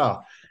flash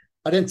car.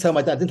 I didn't tell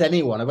my dad, didn't tell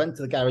anyone. I went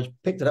to the garage,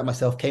 picked it up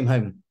myself, came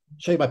home,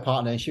 showed my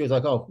partner, and she was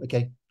like, "Oh,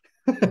 okay,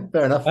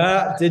 fair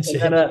enough." Did she?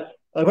 And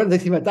I went to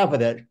see my dad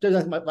with it.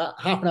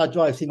 About half an hour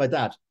drive, see my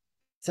dad. I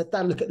said,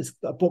 "Dad, look at this.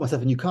 I bought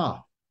myself a new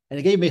car." And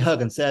he gave me a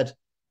hug and said,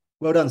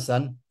 "Well done,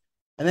 son."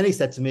 And then he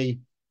said to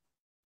me,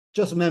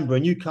 "Just remember, a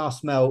new car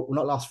smell will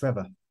not last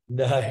forever."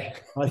 No.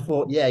 I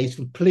thought, he's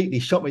completely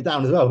shot me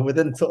down as well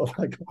within sort of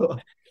like.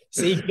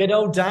 See, good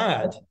old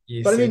dad.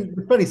 But I mean,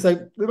 it's funny.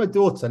 So with my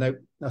daughter,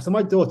 so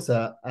my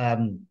daughter,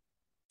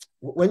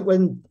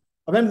 when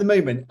I remember the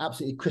moment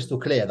absolutely crystal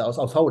clear that I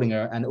was holding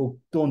her and it all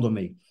dawned on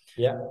me.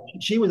 Yeah.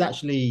 She was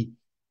actually,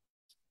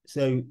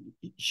 so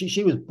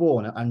she was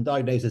born and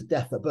diagnosed as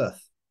deaf at birth.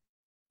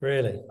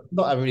 Really?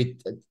 Not really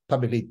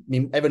publicly. I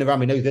mean, everyone around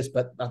me knows this,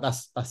 but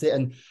that's it.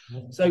 And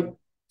so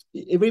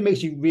it really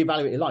makes you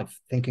reevaluate your life,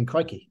 thinking,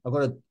 crikey, I've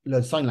got to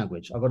learn sign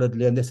language. I've got to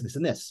learn this, this,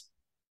 and this.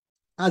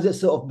 As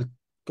it's sort of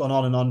gone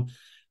on and on,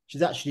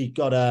 she's actually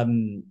got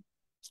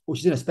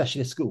she's in a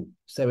specialist school,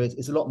 so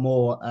it's a lot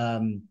more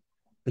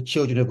for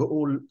children who've got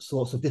all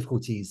sorts of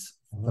difficulties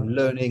from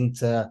learning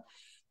to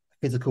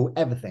physical,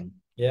 everything.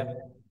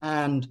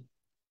 And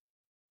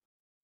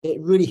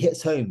it really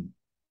hits home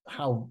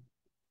how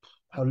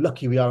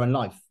lucky we are in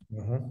life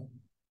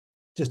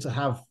just to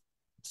have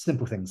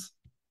simple things.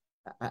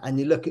 And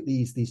you look at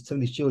some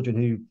of these children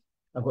who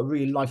have got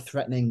really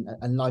life-threatening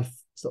and life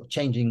sort of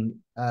changing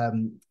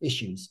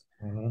issues.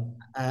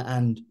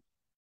 And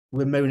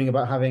we're moaning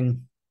about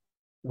having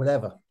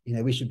whatever,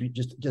 we should be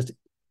just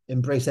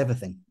embrace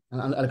everything.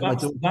 And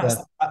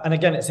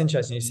again, it's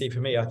interesting. You see, for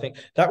me, I think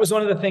that was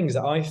one of the things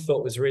that I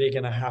thought was really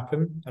going to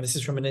happen. And this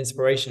is from an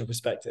inspirational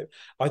perspective.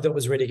 I thought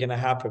was really going to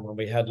happen when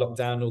we had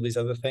lockdown and all these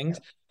other things.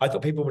 I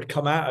thought people would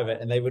come out of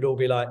it and they would all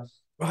be like,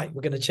 right,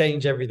 we're going to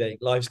change everything.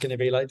 Life's going to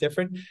be like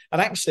different.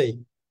 And actually,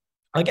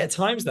 I get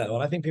times now,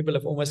 and I think people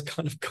have almost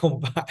kind of gone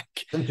back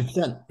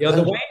 100%. the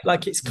other way.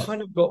 Like it's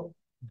kind of got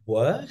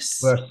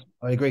worse.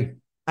 I agree.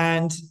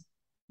 And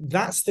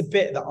that's the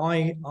bit that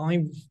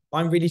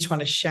I'm really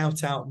trying to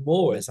shout out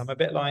more, is I'm a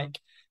bit like,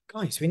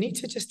 guys, we need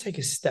to just take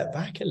a step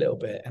back a little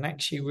bit and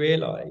actually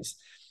realize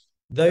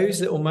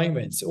those little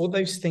moments, all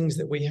those things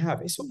that we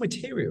have, it's all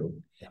material.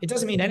 It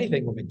doesn't mean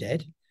anything when we're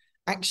dead.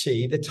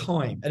 Actually, the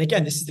time, and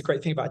again, this is the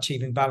great thing about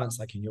achieving balance,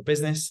 like in your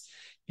business,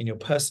 in your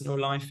personal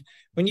life,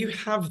 when you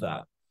have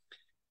that,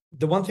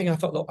 the one thing I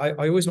thought, look, I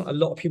always want a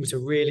lot of people to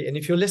really, and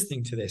if you're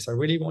listening to this, I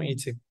really want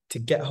you to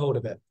get hold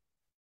of it.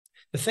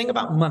 The thing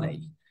about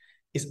money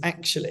is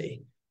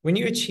actually when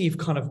you achieve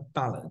kind of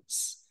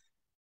balance,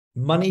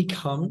 money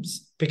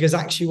comes, because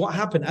actually what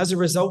happened as a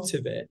result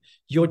of it,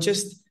 you're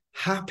just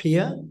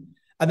happier.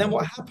 And then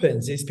what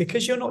happens is,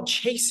 because you're not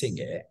chasing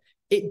it,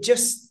 it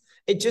just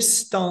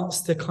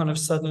starts to kind of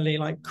suddenly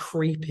like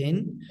creep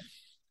in.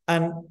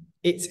 And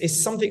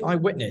it's something I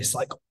witness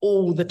like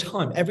all the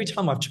time. Every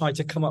time I've tried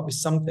to come up with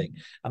something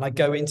and I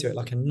go into it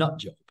like a nut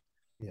job.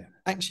 Yeah.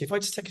 Actually, if I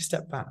just take a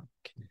step back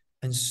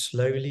and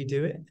slowly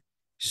do it,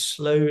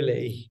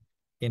 slowly,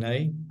 good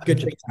 100%.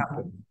 things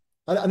happen.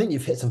 I think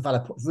you've hit some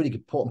valid, really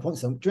good important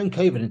points. So during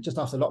COVID and just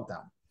after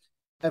lockdown,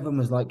 everyone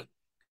was like,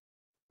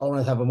 I want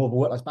to have a more of a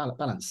work-life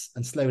balance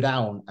and slow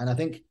down. And I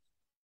think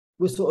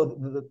with sort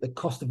of the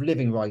cost of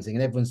living rising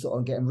and everyone's sort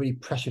of getting really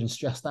pressured and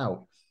stressed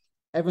out,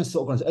 everyone's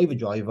sort of gone into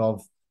overdrive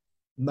of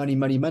money.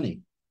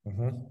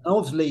 Mm-hmm. And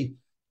obviously,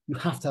 you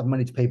have to have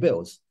money to pay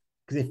bills,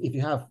 because if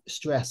you have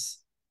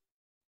stress,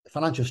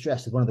 financial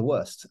stress is one of the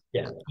worst.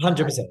 Yeah,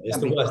 100%. It's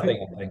the worst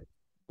thing, I think.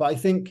 But I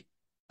think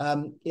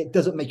it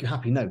doesn't make you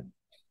happy, no.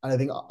 And I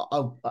think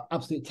I'll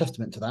absolute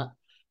testament to that.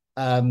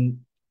 And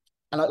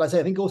like I say,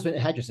 I think also in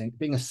hairdressing,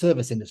 being a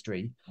service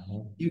industry,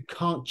 you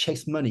can't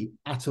chase money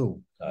at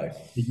all. No.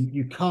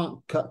 You can't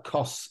cut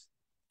costs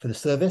for the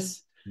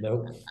service.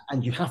 No.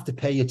 And you have to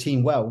pay your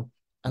team well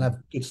and have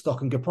good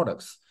stock and good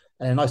products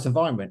and a nice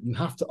environment. You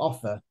have to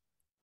offer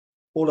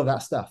all of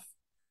that stuff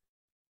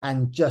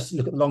and just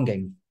look at the long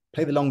game,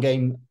 play the long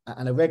game,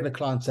 and a regular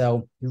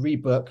clientele who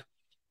rebook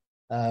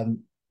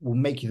will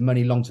make you the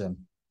money long term.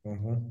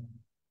 Mm-hmm.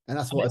 And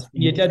that's what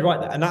you're dead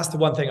right there. And that's the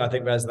one thing I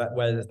think where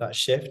there's that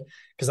shift,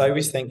 because I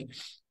always think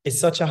it's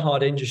such a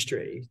hard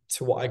industry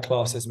to what I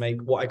class as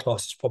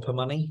proper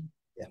money.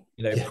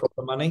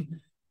 Proper money.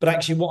 But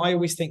actually, what I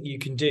always think you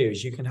can do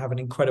is you can have an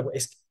incredible,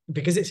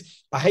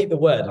 I hate the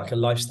word like a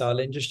lifestyle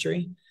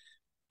industry,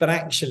 but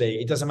actually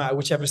it doesn't matter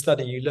whichever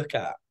study you look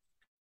at.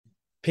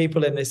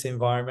 People in this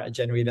environment are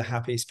generally the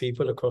happiest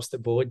people across the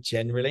board,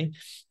 generally.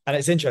 And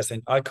it's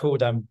interesting.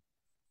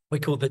 We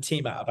called the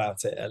team out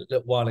about it a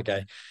little while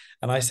ago.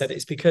 And I said,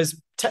 it's because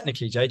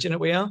technically, Jay, do you know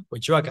what we are? We're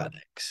drug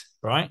addicts,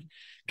 right?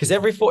 Because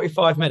every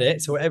 45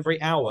 minutes or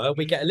every hour,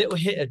 we get a little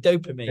hit of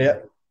dopamine. Yeah.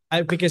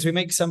 And because we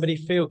make somebody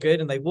feel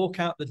good and they walk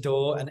out the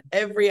door, and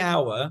every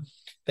hour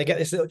they get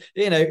this little,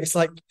 it's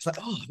like,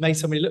 oh, I've made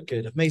somebody look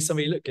good. I've made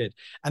somebody look good.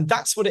 And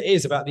that's what it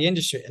is about the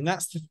industry. And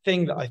that's the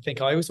thing that I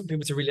think I always want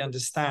people to really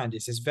understand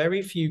is there's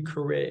very few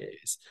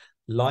careers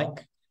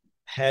like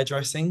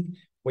hairdressing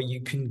where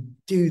you can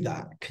do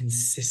that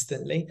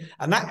consistently.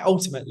 And that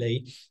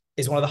ultimately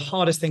is one of the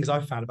hardest things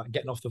I've found about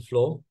getting off the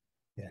floor.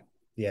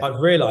 Yeah. I've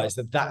realized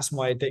that that's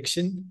my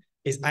addiction,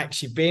 is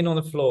actually being on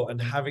the floor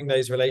and having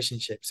those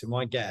relationships with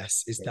my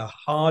guests is the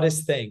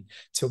hardest thing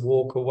to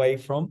walk away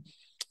from.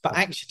 But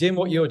actually doing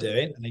what you're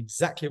doing and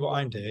exactly what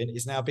I'm doing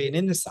is now being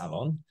in the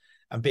salon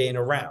and being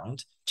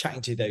around, chatting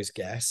to those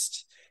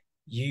guests,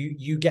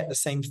 you get the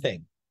same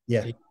thing.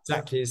 Yeah.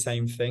 Exactly the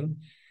same thing.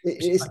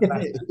 It's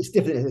different. It's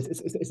different.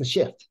 It's a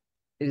shift.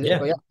 You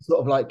have to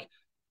sort of like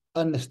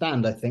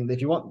understand, I think, that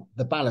if you want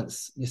the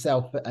balance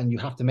yourself and you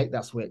have to make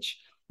that switch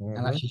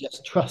and actually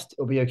just trust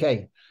it'll be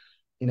okay,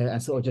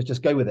 and sort of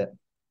just go with it.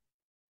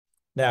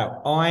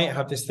 Now, I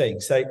have this thing.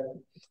 So,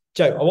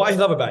 Joe, what I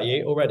love about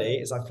you already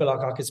is I feel like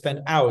I could spend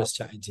hours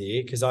chatting to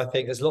you, because I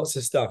think there's lots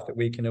of stuff that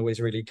we can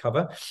always really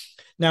cover.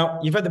 Now,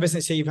 you've had the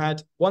business here. You've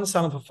had one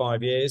salon for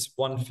 5 years,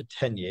 one for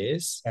 10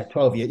 years.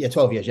 12 years. Yeah,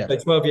 12 years. Yeah. So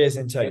 12 years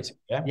in total.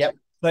 Yeah. Yep.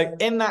 So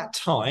in that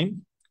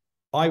time,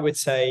 I would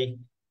say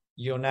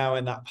you're now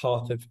in that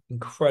path of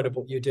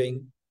incredible.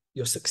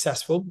 You're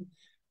successful.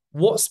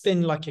 What's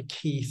been like a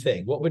key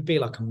thing? What would be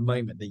like a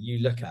moment that you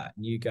look at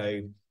and you go,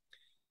 do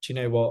you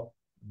know what?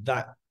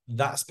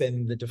 That's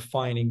been the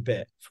defining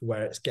bit for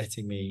where it's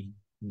getting me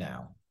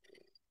now.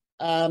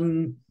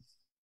 When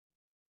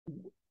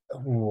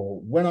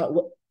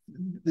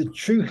the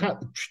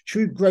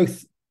true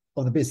growth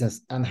of the business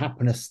and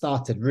happiness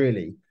started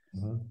really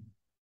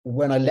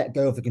when I let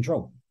go of the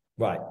control.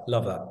 Right,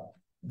 love that.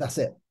 That's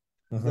it.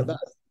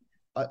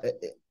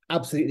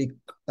 Absolutely,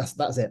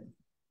 that's it.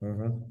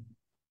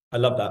 I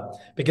love that,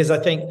 because I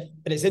think,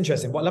 and it's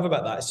interesting. What I love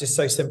about that, it's just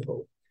so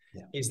simple,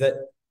 is that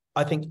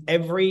I think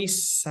every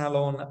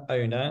salon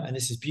owner, and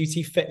this is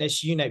beauty,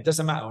 fitness, it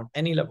doesn't matter on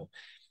any level,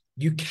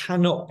 you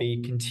cannot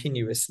be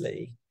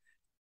continuously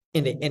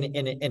in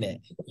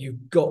it.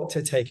 You've got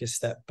to take a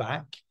step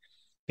back.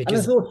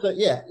 Because and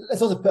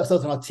let's also put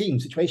ourselves in our team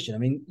situation. I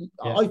mean,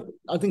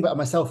 I think about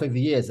myself over the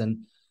years,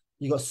 and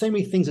you've got so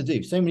many things to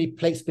do, so many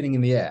plates spinning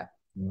in the air,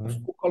 a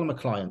full column of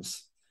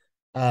clients,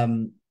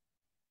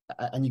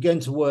 and you go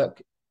into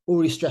work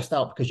already stressed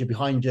out because you're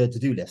behind your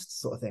to-do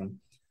list sort of thing.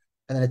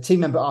 And then a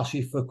team member asks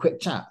you for a quick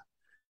chat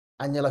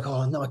and you're like,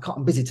 oh no, I can't,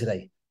 I'm busy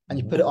today. And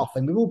you put it off.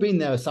 And we've all been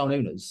there as salon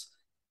owners,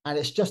 and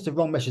it's just the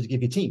wrong message to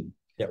give your team.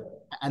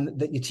 And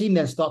that your team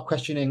then start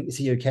questioning, is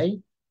he okay?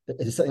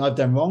 Is it something I've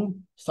done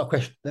wrong?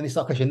 Then they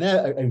start questioning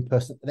their own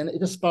person. Then it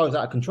just spirals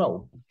out of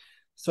control.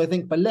 So I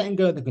think by letting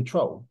go of the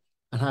control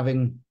and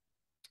having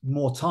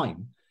more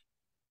time,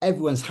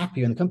 everyone's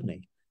happier in the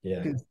company.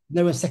 Because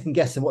no one's second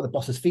guessing what the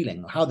boss is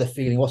feeling, how they're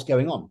feeling, what's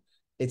going on.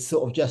 It's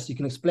sort of just, you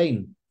can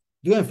explain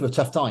you're going through a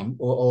tough time,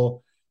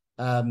 or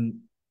I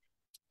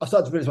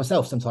start to realize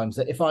myself sometimes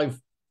that if I've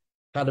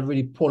had a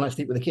really poor night's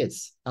sleep with the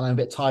kids and I'm a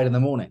bit tired in the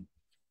morning,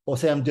 or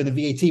say I'm doing a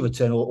VAT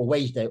return or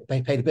wage day,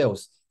 pay the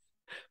bills,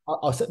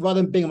 I'll sit,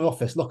 rather than being in my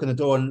office, locking the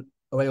door and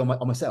away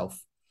on myself,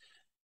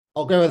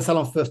 I'll go to the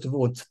salon first of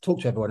all and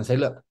talk to everyone and say,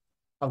 look,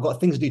 I've got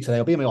things to do today.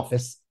 I'll be in my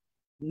office,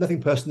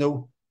 nothing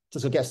personal,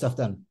 just to get stuff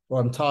done.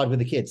 Or I'm tired with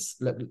the kids.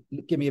 Look,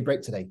 give me a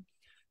break today.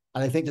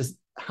 And I think just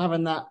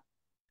having that,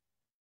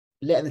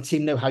 letting the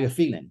team know how you're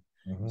feeling,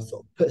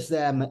 sort of puts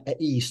them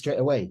at ease straight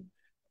away.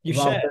 You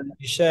shared. Do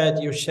you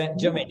know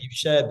what I mean? You've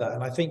shared that,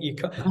 and I think I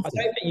don't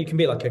think you can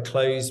be like a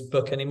closed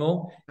book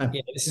anymore.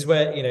 This is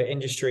where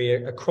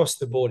industry across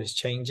the board is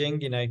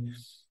changing. I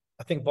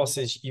think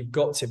bosses, you've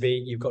got to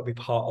be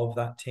part of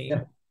that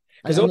team.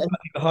 Because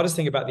the hardest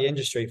thing about the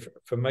industry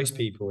for most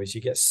people is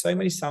you get so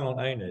many salon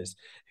owners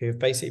who have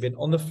basically been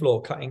on the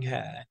floor cutting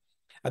hair,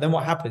 and then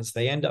what happens?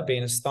 They end up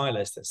being a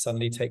stylist that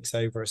suddenly takes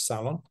over a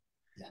salon.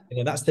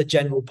 That's the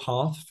general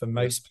path for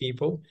most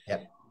people.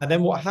 And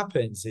then what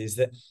happens is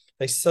that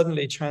they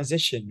suddenly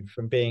transition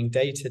from being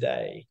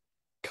day-to-day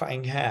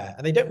cutting hair,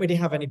 and they don't really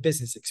have any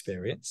business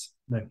experience.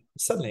 No.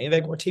 Suddenly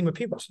they've got a team of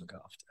people to look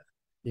after.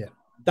 Yeah.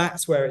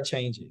 That's where it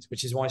changes,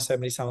 which is why so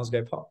many salons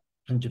go pop.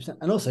 100%.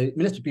 And also,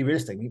 let's be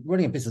realistic.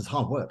 Running a business is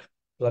hard work.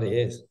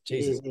 Bloody is.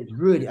 Jesus. It's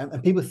really,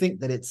 and people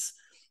think that it's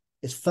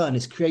fun,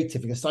 it's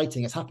creative, it's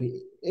exciting, it's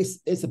happy.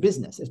 It's a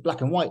business. It's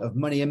black and white of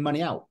money in,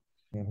 money out.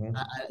 And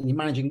you're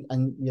managing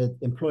and you're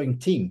employing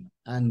team,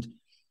 and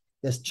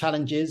there's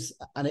challenges,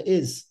 and it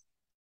is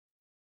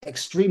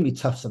extremely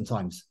tough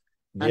sometimes.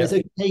 And it's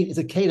okay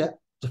to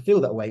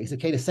feel that way. It's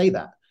okay to say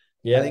that.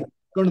 I think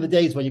one of the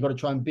days where you've got to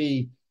try and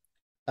be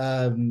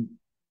the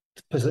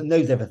person that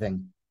knows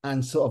everything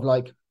and sort of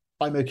like,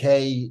 I'm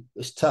okay,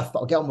 it's tough, but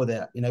I'll get on with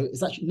it.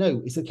 It's actually,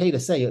 no, it's okay to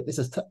say this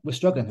is we're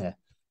struggling here.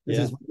 This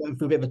is going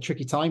through a bit of a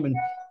tricky time, and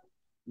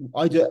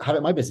I have it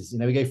in my business.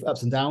 We go through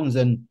ups and downs,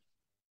 and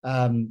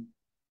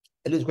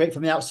it looks great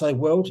from the outside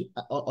world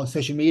on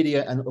social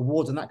media and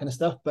awards and that kind of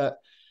stuff, but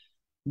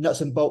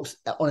nuts and bolts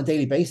on a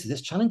daily basis, it's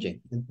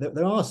challenging.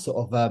 There are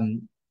sort of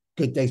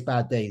good days,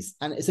 bad days,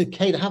 and it's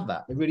okay to have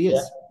that. It really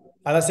is.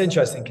 And that's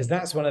interesting, because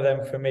that's one of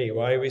them for me,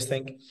 where I always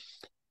think,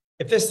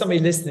 if there's somebody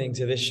listening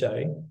to this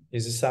show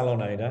who's a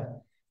salon owner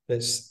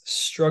that's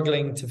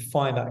struggling to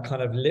find that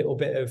kind of little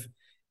bit of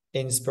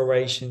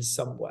inspiration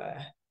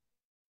somewhere,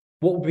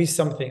 what would be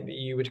something that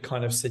you would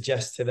kind of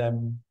suggest to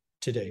them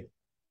to do?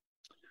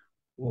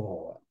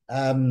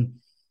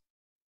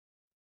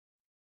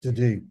 To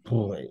do,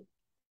 boy.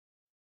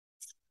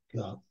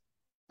 God.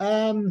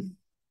 To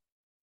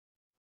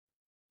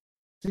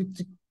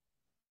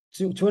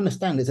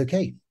understand it's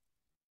okay.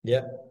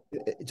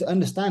 To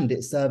understand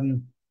it's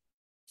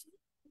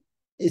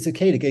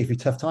okay to go through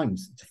tough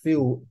times, to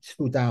feel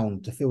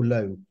down, to feel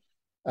low.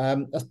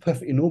 That's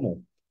perfectly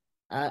normal.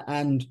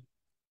 And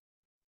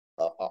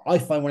I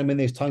find when I'm in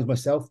those times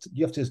myself,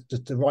 you have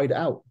to ride it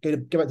out, go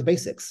back to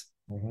basics.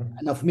 And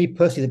now for me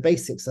personally, the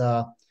basics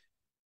are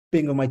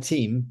being with my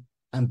team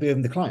and being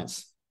with the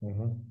clients.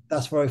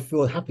 That's where I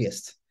feel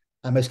happiest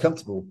and most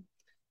comfortable.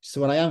 So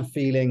when I am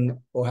feeling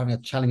or having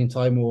a challenging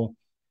time, or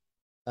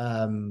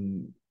I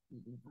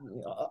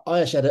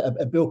actually had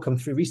a bill come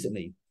through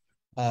recently,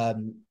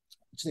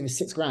 which was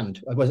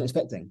 £6,000 I wasn't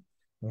expecting,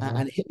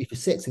 and it hit me for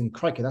 6, and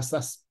crikey, that's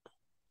a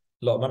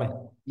lot of money.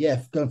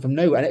 Yeah, going from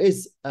nowhere. And it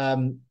is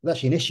there's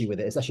actually an issue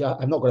with it. It's actually,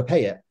 I'm not going to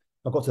pay it.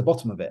 I've got to the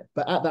bottom of it.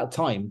 But at that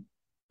time,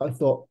 I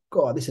thought,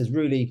 God, this is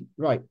really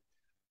right.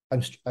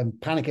 I'm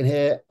panicking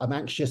here. I'm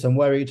anxious. I'm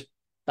worried.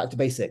 Back to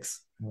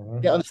basics.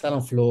 Get on the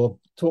salon floor,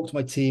 talk to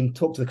my team,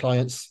 talk to the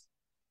clients,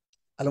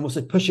 and I'm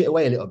also push it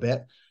away a little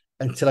bit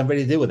until I'm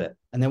ready to deal with it.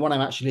 And then when I'm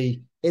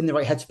actually in the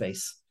right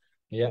headspace,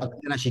 I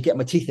can actually get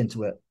my teeth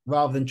into it,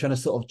 rather than trying to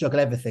sort of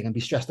juggle everything and be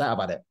stressed out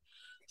about it.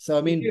 So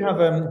I mean, do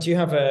you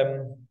have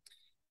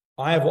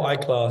I have what I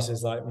class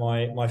as like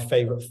my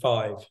favorite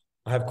 5.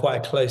 I have quite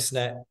a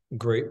close-knit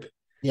group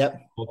of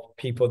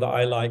people that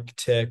I like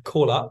to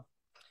call up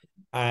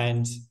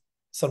and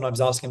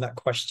sometimes ask them that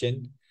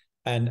question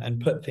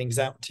and put things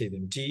out to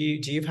them. Do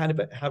you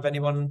have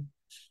anyone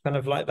kind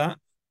of like that?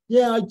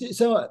 Yeah, I do.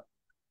 So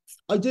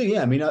I do.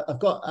 Yeah, I mean, I've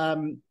got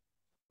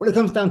when it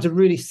comes down to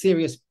really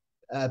serious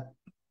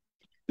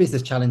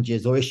business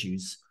challenges or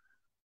issues,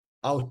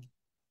 I'll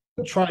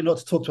try not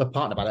to talk to a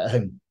partner about it at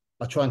home.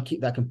 I try and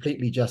keep that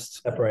completely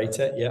just separate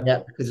it. Yeah,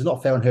 because it's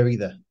not fair on her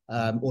either,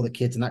 or the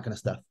kids and that kind of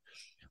stuff.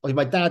 Obviously,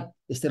 my dad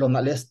is still on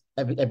that list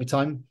every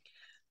time.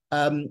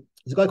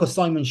 There's a guy called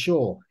Simon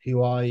Shaw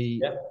who I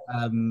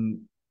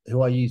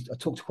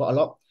talk to quite a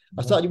lot.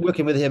 I started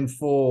working with him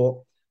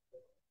for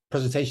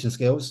presentation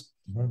skills,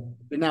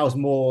 but now it's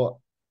more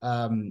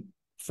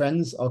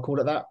friends. I'll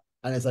call it that,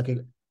 and it's like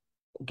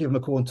give him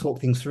a call and talk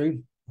things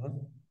through.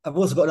 I've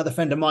also got another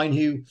friend of mine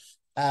who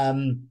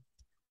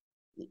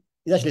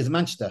he actually lives in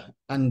Manchester,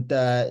 and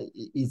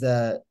he's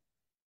a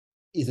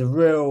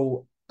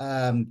real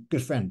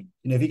good friend.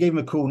 If you gave him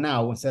a call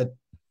now and said,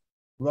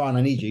 "Ryan,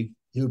 I need you,"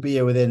 he would be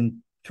here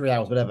within 3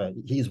 hours, whatever.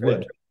 He's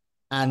would,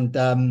 and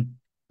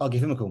I'll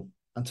give him a call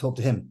and talk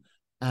to him.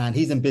 And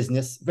he's in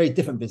business, very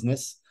different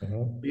business, but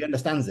he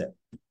understands it.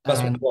 That's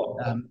and, what.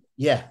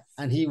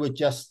 and he would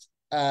just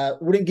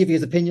wouldn't give you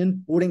his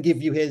opinion, wouldn't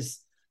give you his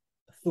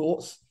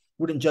thoughts,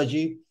 wouldn't judge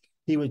you.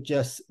 He would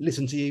just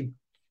listen to you,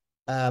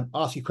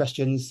 ask you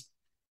questions,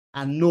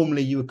 and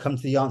normally you would come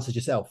to the answers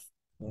yourself,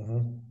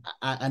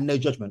 and no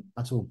judgment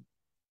at all.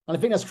 And I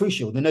think that's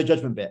crucial, the no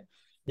judgment bit.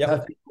 Yep.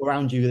 Have people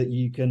around you that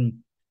you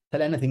can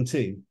tell anything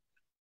to,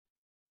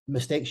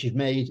 mistakes you've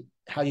made,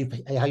 how you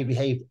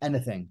behaved,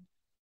 anything.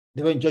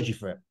 They won't judge you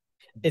for it.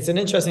 It's an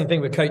interesting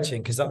thing with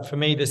coaching, because for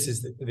me, this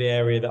is the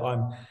area that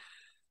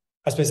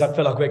I suppose I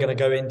feel like we're going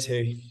to go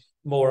into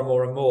more and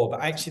more and more.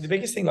 But actually, the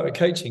biggest thing like with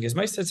coaching is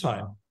most of the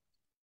time,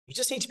 you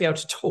just need to be able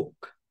to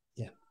talk.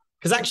 Yeah.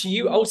 Because actually,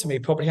 you ultimately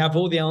probably have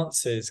all the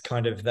answers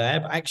kind of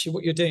there. But actually,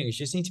 what you're doing is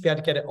you just need to be able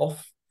to get it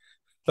off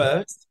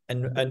first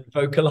and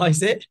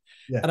vocalize it.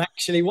 Yeah. And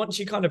actually, once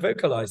you kind of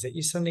vocalize it,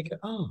 you suddenly go,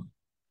 oh,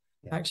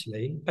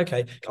 actually,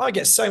 okay. I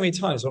get so many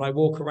times when I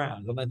walk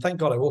around, and then thank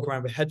God I walk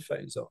around with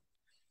headphones on,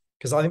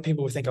 because I think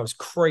people would think I was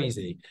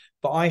crazy,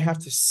 but I have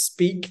to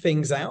speak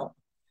things out.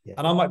 Yeah.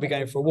 And I might be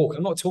going for a walk.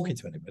 I'm not talking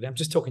to anybody. I'm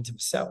just talking to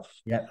myself.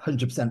 Yeah,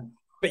 100%.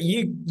 But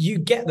you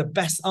get the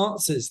best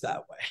answers that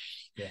way.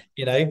 Yeah.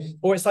 You know,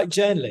 or it's like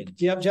journaling.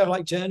 Do you have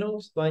like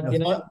journals? Like, no, you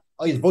know,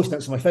 I use voice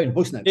notes on my phone.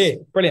 Voice notes. Yeah,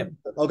 brilliant.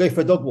 I'll go for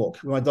a dog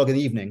walk with my dog in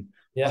the evening.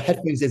 Yeah. My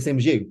headphones are the same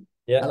as you.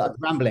 Yeah. I like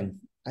rambling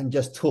and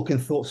just talking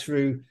thoughts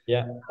through.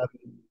 Yeah.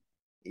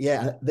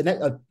 Yeah.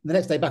 The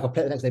next day back, I'll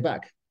play it the next day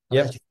back.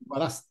 Yeah.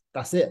 Well,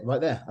 that's it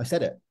right there. I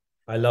said it.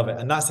 I love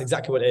it. And that's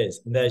exactly what it is.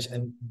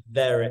 And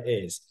there it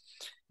is.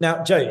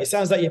 Now, Joe, it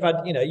sounds like you've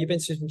been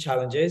through some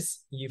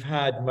challenges. You've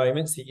had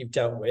moments that you've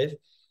dealt with.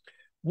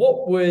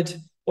 What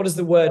does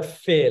the word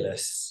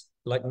fearless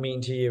like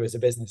mean to you as a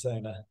business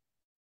owner?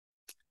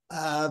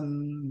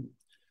 Going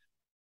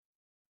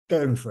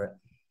for it.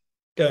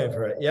 Going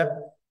for it. Yeah.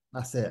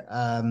 That's it.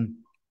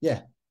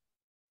 Yeah.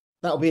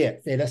 That'll be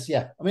it. Fearless.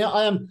 Yeah. I mean,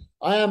 I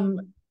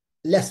am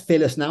less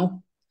fearless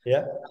now.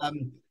 Yeah.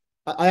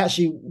 I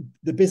actually,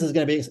 the business is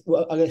going to be,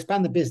 I'm going to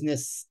expand the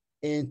business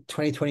in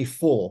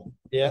 2024.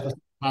 Yeah.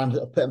 I'm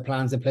putting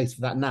plans in place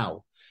for that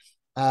now.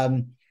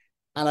 And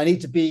I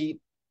need to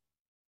be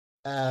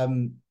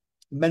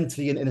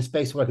mentally in a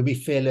space where I can be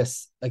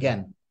fearless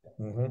again.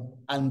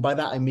 And by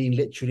that, I mean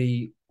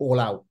literally all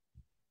out.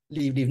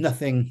 Leave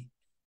nothing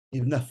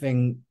in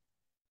the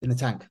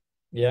tank.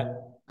 Yeah.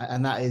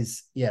 And that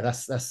is, yeah,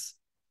 that's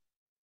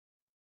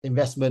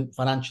investment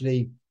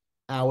financially,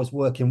 hours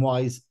working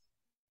wise,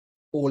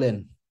 all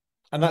in.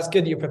 And that's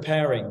good that you're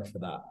preparing for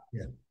that.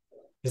 Yeah.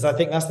 Because I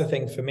think that's the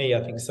thing for me. I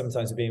think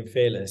sometimes being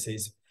fearless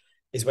is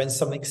when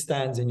something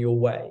stands in your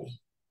way.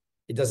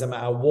 It doesn't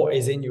matter what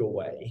is in your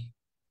way.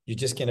 You're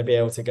just going to be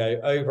able to go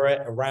over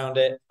it, around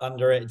it,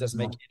 under it. It doesn't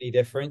make any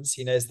difference.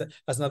 You know,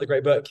 that's another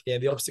great book. Yeah,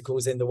 The Obstacle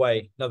is in the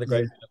Way. Another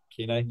great book,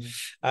 you know.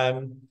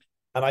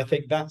 And I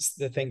think that's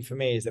the thing for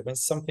me, is that when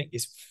something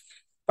is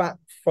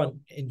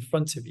in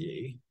front of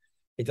you,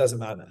 it doesn't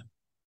matter.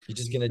 You're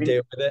just going to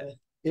deal with it.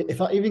 If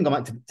I even go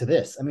back to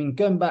this, I mean,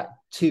 going back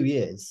 2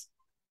 years,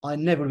 I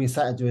never would have been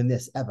sat doing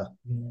this ever.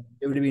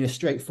 It would have been a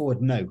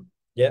straightforward no.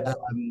 Yeah.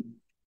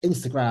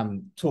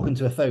 Instagram, talking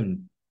to a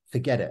phone,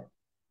 forget it.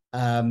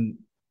 I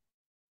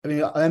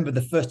mean, I remember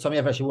the first time I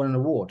ever actually won an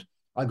award.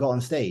 I got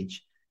on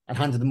stage and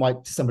handed the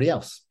mic to somebody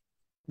else.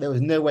 There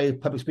was no way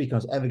public speaking I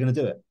was ever going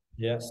to do it.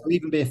 Yeah. So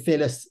even being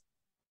fearless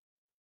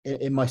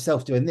in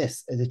myself doing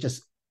this, is it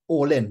just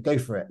all in, go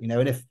for it, you know?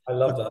 And if I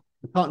love that.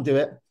 I can't do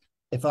it,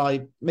 if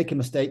I make a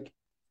mistake,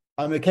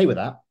 I'm okay with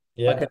that.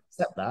 Yeah. I can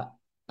accept that.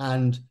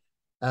 And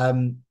I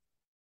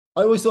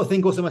always sort of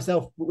think also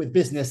myself with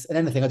business and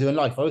anything I do in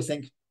life, I always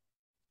think,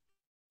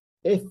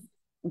 if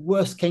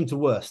worst came to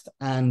worst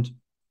and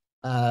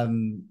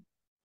something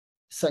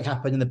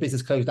happened and the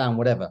business closed down,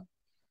 whatever,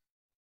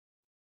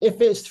 if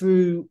it's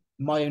through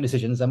my own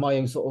decisions and my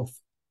own sort of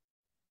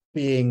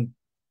being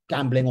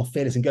gambling or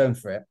fearless and going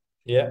for it,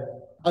 yeah,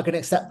 I can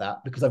accept that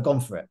because I've gone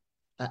for it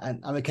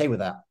and I'm okay with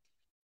that.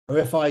 Or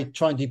if I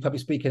try and do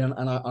public speaking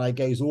and I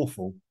goes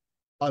awful,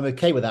 I'm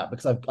okay with that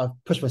because I've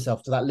pushed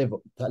myself to that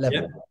level.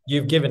 Yeah.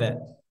 You've given it.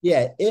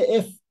 Yeah.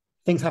 If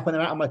things happen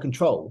that are out of my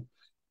control,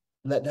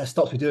 that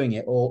stops me doing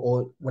it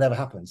or whatever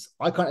happens,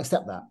 I can't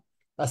accept that.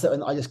 That's it.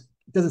 And it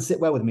doesn't sit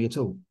well with me at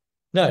all.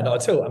 No,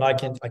 not at all. And I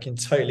can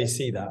totally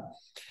see that.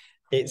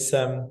 It's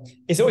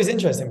always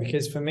interesting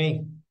because for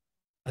me,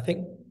 I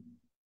think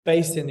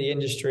based in the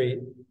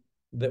industry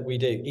that we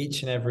do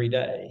each and every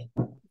day,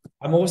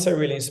 I'm also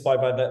really inspired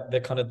by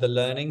the kind of the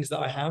learnings that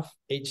I have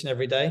each and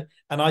every day.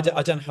 And I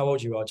don't know how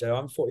old you are, Joe.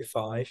 I'm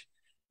 45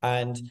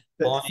 and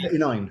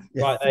 39.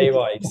 Yeah. Right, there you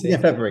are. You see? Yeah,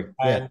 February.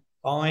 Yeah.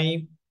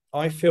 And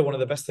I feel one of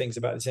the best things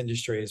about this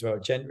industry as well,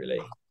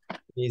 generally,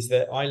 is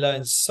that I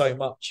learn so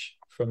much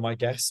from my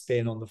guests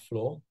being on the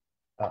floor.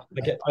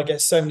 I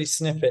get so many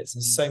snippets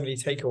and so many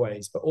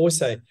takeaways, but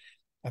also,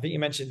 I think you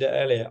mentioned it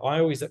earlier, I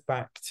always look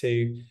back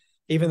to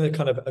even the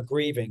kind of a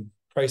grieving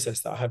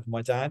process that I had with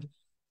my dad.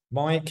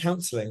 My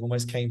counselling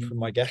almost came from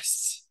my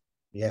guests.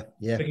 Yeah,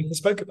 yeah. Because they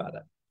spoke about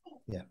it.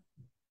 Yeah.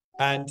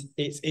 And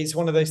it's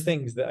one of those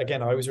things that,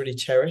 again, I always really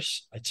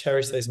cherish. I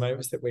cherish those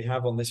moments that we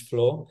have on this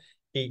floor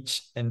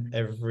each and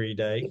every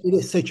day. It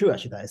is so true,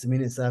 actually, that is. I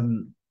mean, it's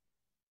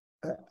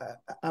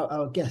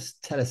our guests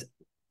tell us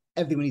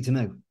everything we need to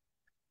know.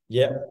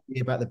 Yeah.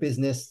 About the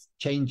business,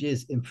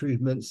 changes,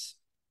 improvements,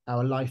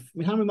 our life. I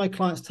mean, how many of my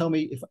clients tell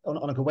me if on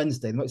like a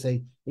Wednesday, they might say,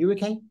 "Are you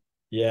okay?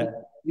 Yeah.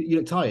 You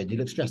look tired. You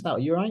look stressed out. Are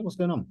you all right? What's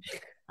going on?"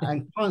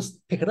 And clients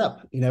pick it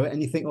up,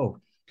 and you think, oh,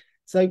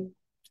 so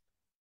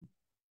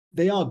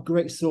they are a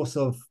great source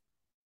of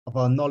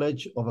our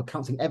knowledge, of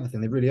accounting, everything.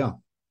 They really are.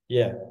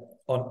 Yeah,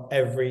 on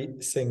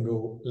every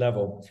single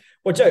level.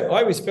 Well, Joe,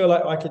 I always feel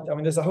like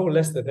there's a whole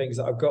list of things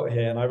that I've got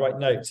here, and I write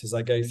notes as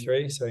I go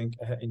through. So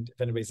if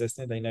anybody's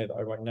listening, they know that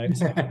I write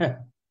notes.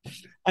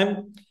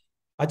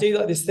 I do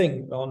like this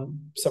thing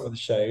on some of the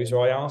shows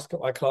where I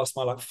class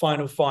my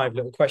final 5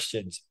 little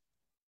questions,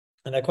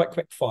 and they're quite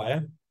quick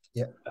fire.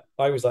 Yeah.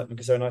 I always like them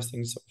because they're a nice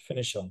thing to sort of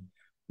finish on.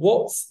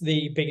 What's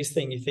the biggest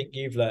thing you think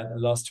you've learned in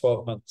the last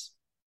 12 months?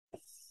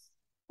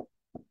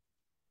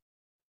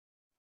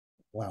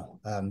 Wow.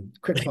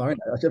 Quick fire.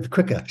 I should be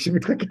quicker. Should be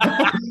quicker.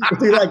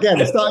 Let's do that again.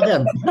 Let's start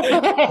again.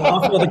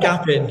 I'll fill the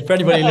gap in for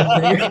anybody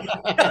listening.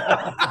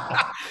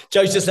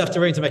 Joe's just left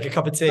the room to make a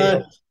cup of tea.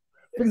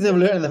 Things I've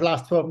learned in the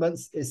last 12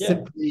 months is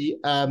simply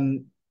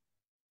listen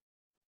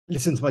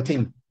to my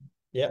team.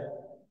 Yeah.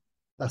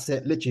 That's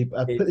it. Literally,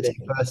 put the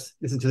team first.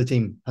 Listen to the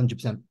team,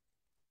 100%.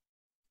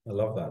 I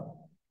love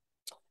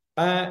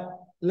that.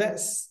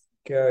 Let's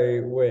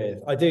go with.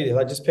 I do this.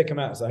 I just pick them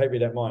out, so I hope you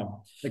don't mind.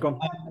 Go on.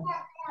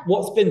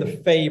 What's been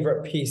the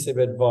favorite piece of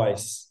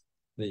advice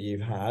that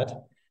you've had,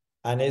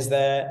 and is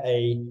there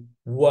a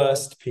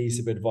worst piece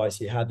of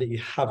advice you had that you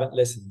haven't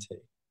listened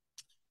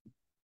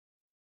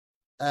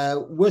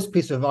to? Worst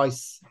piece of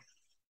advice.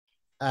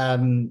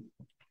 It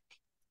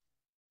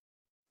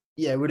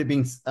would have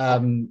been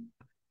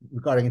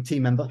regarding a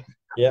team member.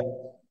 Yeah.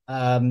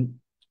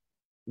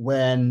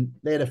 When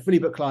they had a fully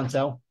booked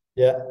clientele.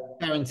 Yeah.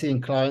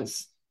 Guaranteeing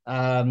clients.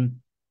 Everyone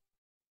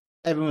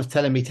was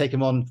telling me, take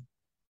them on,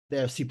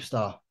 they're a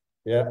superstar.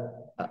 Yeah.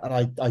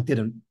 And I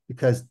didn't,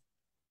 because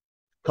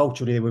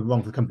culturally they were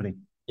wrong for the company.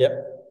 Yep.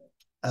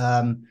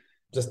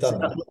 Just done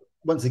that.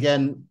 Once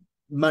again,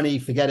 money,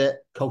 forget it.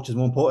 Culture is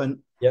more important.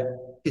 Yeah.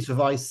 Piece of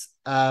advice.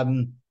 For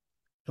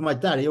my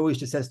dad, he always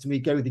just says to me,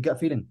 go with your gut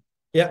feeling.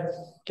 Yeah.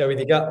 Go with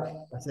your gut.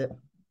 That's it.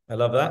 I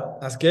love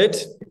that. That's good.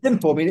 It's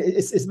simple. I mean,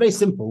 it's very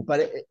simple,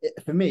 but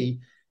for me,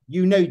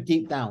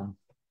 deep down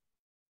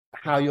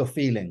how you're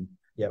feeling.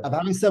 Yeah. Of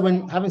having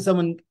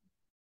someone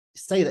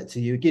say that to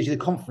you, it gives you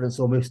the confidence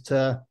almost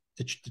to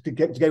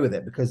go with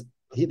it, because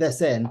they're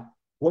saying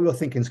what you're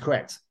thinking is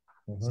correct.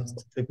 Mm-hmm.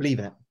 So believe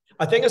in it.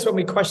 I think that's when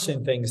we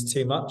question things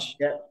too much.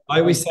 Yeah.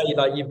 I always say,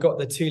 like, you've got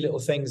the 2 little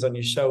things on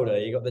your shoulder.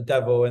 You've got the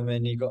devil, and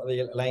then you've got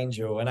the little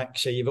angel. And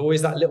actually, you've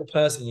always that little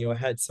person in your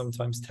head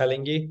sometimes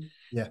telling you.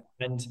 Yeah.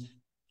 And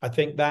I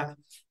think that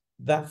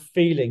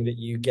feeling that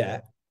you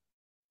get,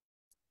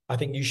 I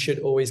think you should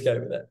always go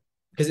with it,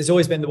 because it's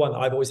always been the one that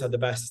I've always had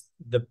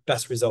the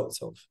best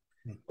results of.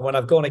 And when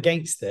I've gone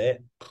against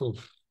it, that's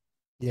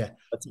a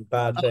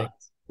bad thing.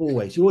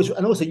 Always,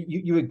 and also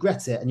you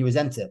regret it and you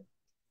resent it.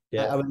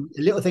 Yeah. When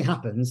a little thing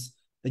happens,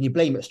 then you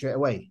blame it straight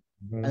away.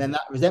 Mm-hmm. And then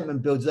that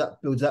resentment builds up.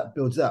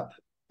 Yeah.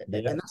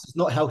 And that's just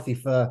not healthy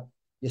for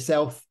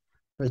yourself,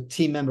 for a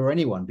team member, or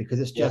anyone, because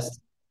it's just,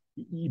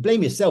 you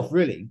blame yourself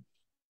really,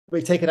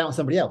 but you take it out on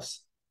somebody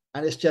else.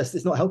 And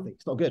it's not healthy.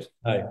 It's not good.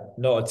 No,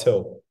 not at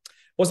all.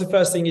 What's the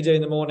first thing you do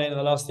in the morning and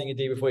the last thing you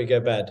do before you go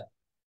to bed?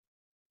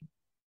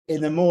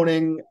 In the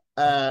morning,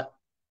 the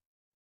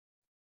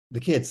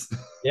kids.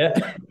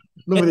 Yeah.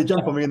 Normally they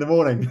jump on me in the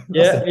morning.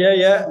 Yeah.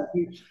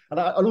 And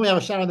I normally have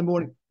a shower in the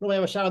morning.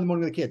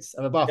 With the kids.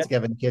 I have a bath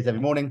together with the kids every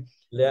morning.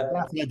 Yeah.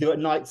 Last thing I do at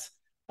night.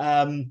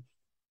 As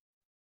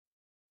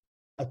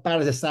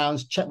bad as it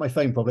sounds, check my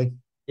phone probably.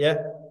 Yeah.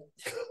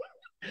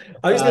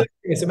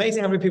 It's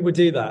amazing how many people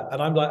do that.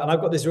 And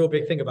I've got this real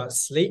big thing about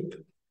sleep.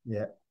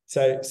 Yeah.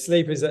 So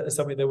sleep is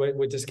something that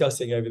we're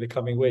discussing over the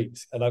coming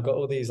weeks. And I've got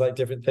all these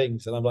different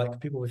things. And I'm like,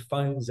 people with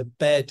phones at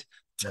bed,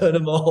 turn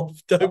them off.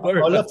 Don't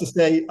worry. I love to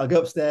stay. I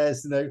go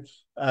upstairs,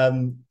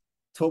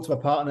 talk to my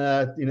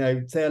partner,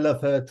 say I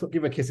love her,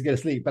 give her a kiss and go to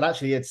sleep. But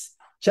actually it's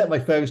check my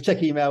phones, check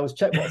emails,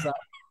 check WhatsApp.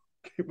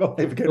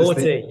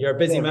 Naughty. You're a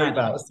busy man.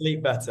 You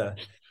sleep better.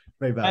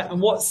 Very bad.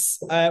 And what's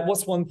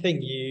one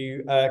thing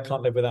you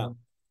can't live without?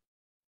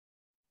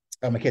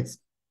 My kids.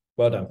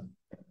 Well done.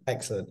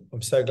 Excellent.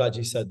 I'm so glad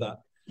you said that.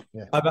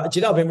 Yeah.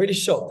 I've been really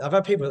shocked. I've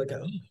had people that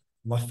go, oh,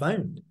 my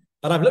phone.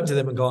 And I've looked at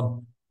them and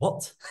gone,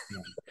 what? Yeah.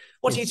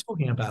 What are you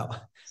talking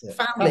about?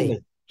 Family.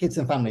 Kids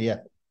and family, yeah.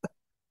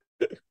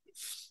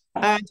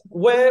 And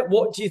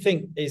what do you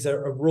think is a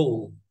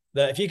rule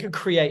that if you could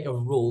create a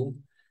rule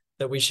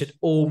that we should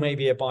all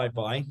maybe abide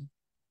by,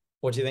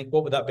 what do you think?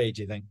 What would that be,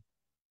 do you think?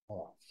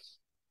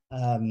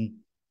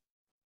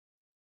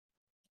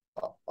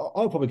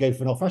 I'll probably go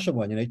for an old-fashioned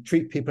one,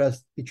 treat people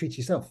as you treat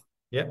yourself.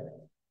 Yeah.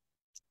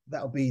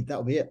 That'll be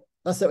it.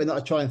 That's something that I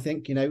try and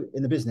think, in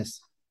the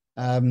business.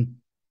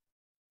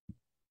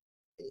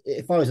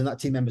 If I was in that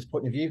team member's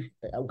point of view,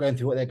 going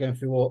through what they're going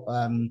through, or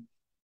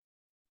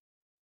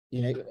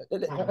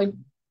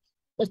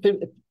let's put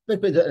it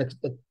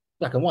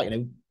black and white.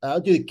 I'll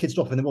do the kids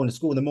drop in the morning,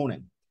 school in the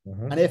morning,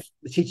 and if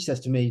the teacher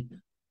says to me,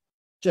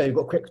 Joe, you've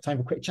got time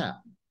for a quick chat.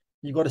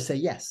 You've got to say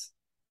yes.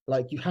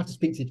 Like, you have to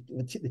speak to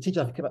the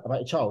teacher about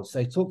your child.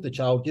 So talk to the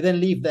child. You then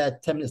leave there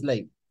 10 minutes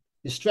late.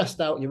 You're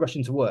stressed out. You're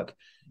rushing to work.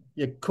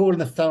 You're calling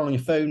the salon on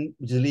your phone,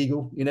 which is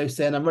illegal,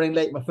 saying, I'm running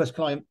late, my first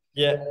client.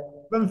 Yeah.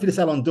 Run through the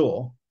salon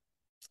door,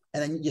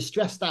 and then you're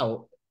stressed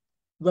out,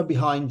 run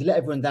behind, you let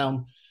everyone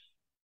down.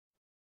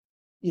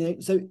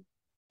 So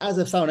as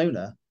a salon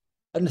owner,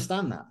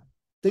 understand that.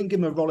 Don't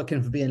give them a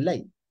rollicking for being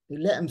late.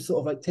 Let them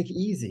sort of like take it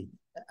easy,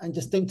 and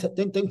just don't tell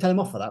them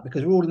off for that,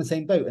 because we're all in the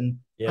same boat. And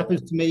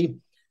happens to me,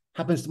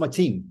 happens to my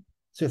team.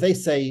 So if they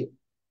say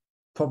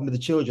problem with the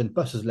children,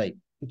 bus is late,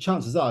 the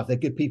chances are, if they're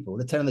good people,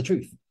 they're telling the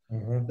truth.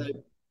 So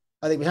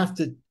I think we have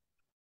to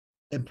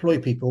employ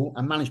people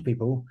and manage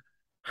people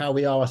how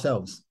we are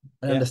ourselves,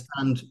 and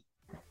understand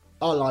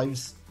our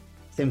lives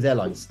same as their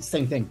lives.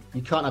 Same thing.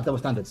 You can't have double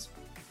standards.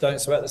 Don't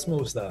sweat the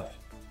small stuff.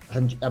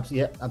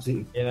 Absolutely.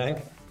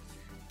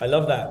 I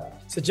love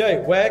that. So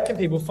Joe, where can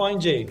people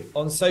find you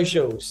on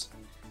socials?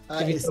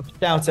 Give you a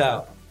shout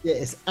out. Yeah,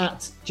 it's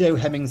at Joe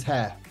Hemmings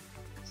Hair.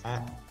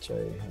 At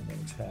Joe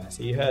Hemmings Hair.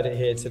 So you heard it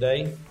here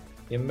today.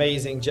 The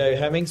amazing Joe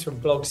Hemmings from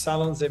Bloggs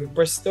Salons in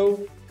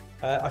Bristol.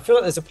 I feel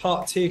like there's a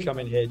part 2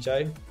 coming here,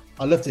 Joe.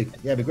 I'd love to.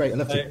 Yeah, it'd be great. I'd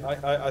love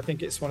to. I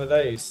think it's one of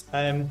those.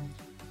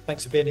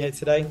 Thanks for being here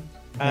today.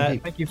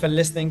 Thank you for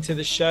listening to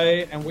the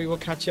show, and we will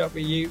catch up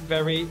with you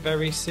very,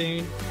 very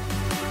soon.